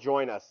and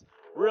join us.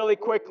 Really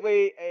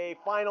quickly, a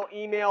final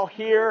email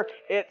here.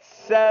 It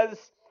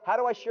says, how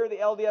do I share the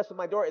LDS with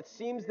my door? It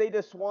seems they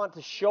just want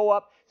to show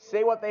up,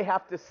 say what they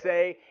have to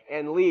say,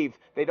 and leave.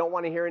 They don't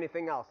want to hear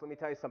anything else. Let me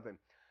tell you something.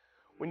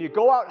 When you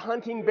go out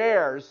hunting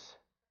bears,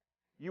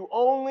 you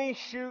only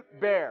shoot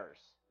bears.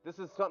 This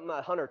is something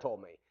that Hunter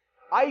told me.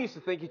 I used to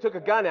think you took a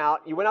gun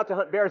out, you went out to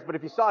hunt bears, but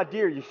if you saw a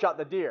deer, you shot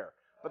the deer.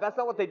 But that's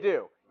not what they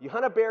do. You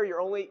hunt a bear,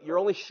 you're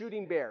only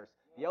shooting bears.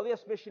 The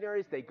LDS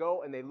missionaries, they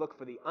go and they look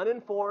for the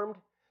uninformed,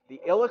 the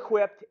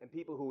ill-equipped, and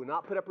people who will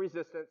not put up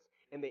resistance,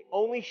 and they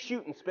only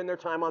shoot and spend their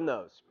time on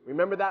those.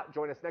 Remember that.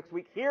 Join us next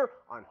week here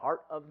on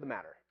Heart of the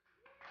Matter.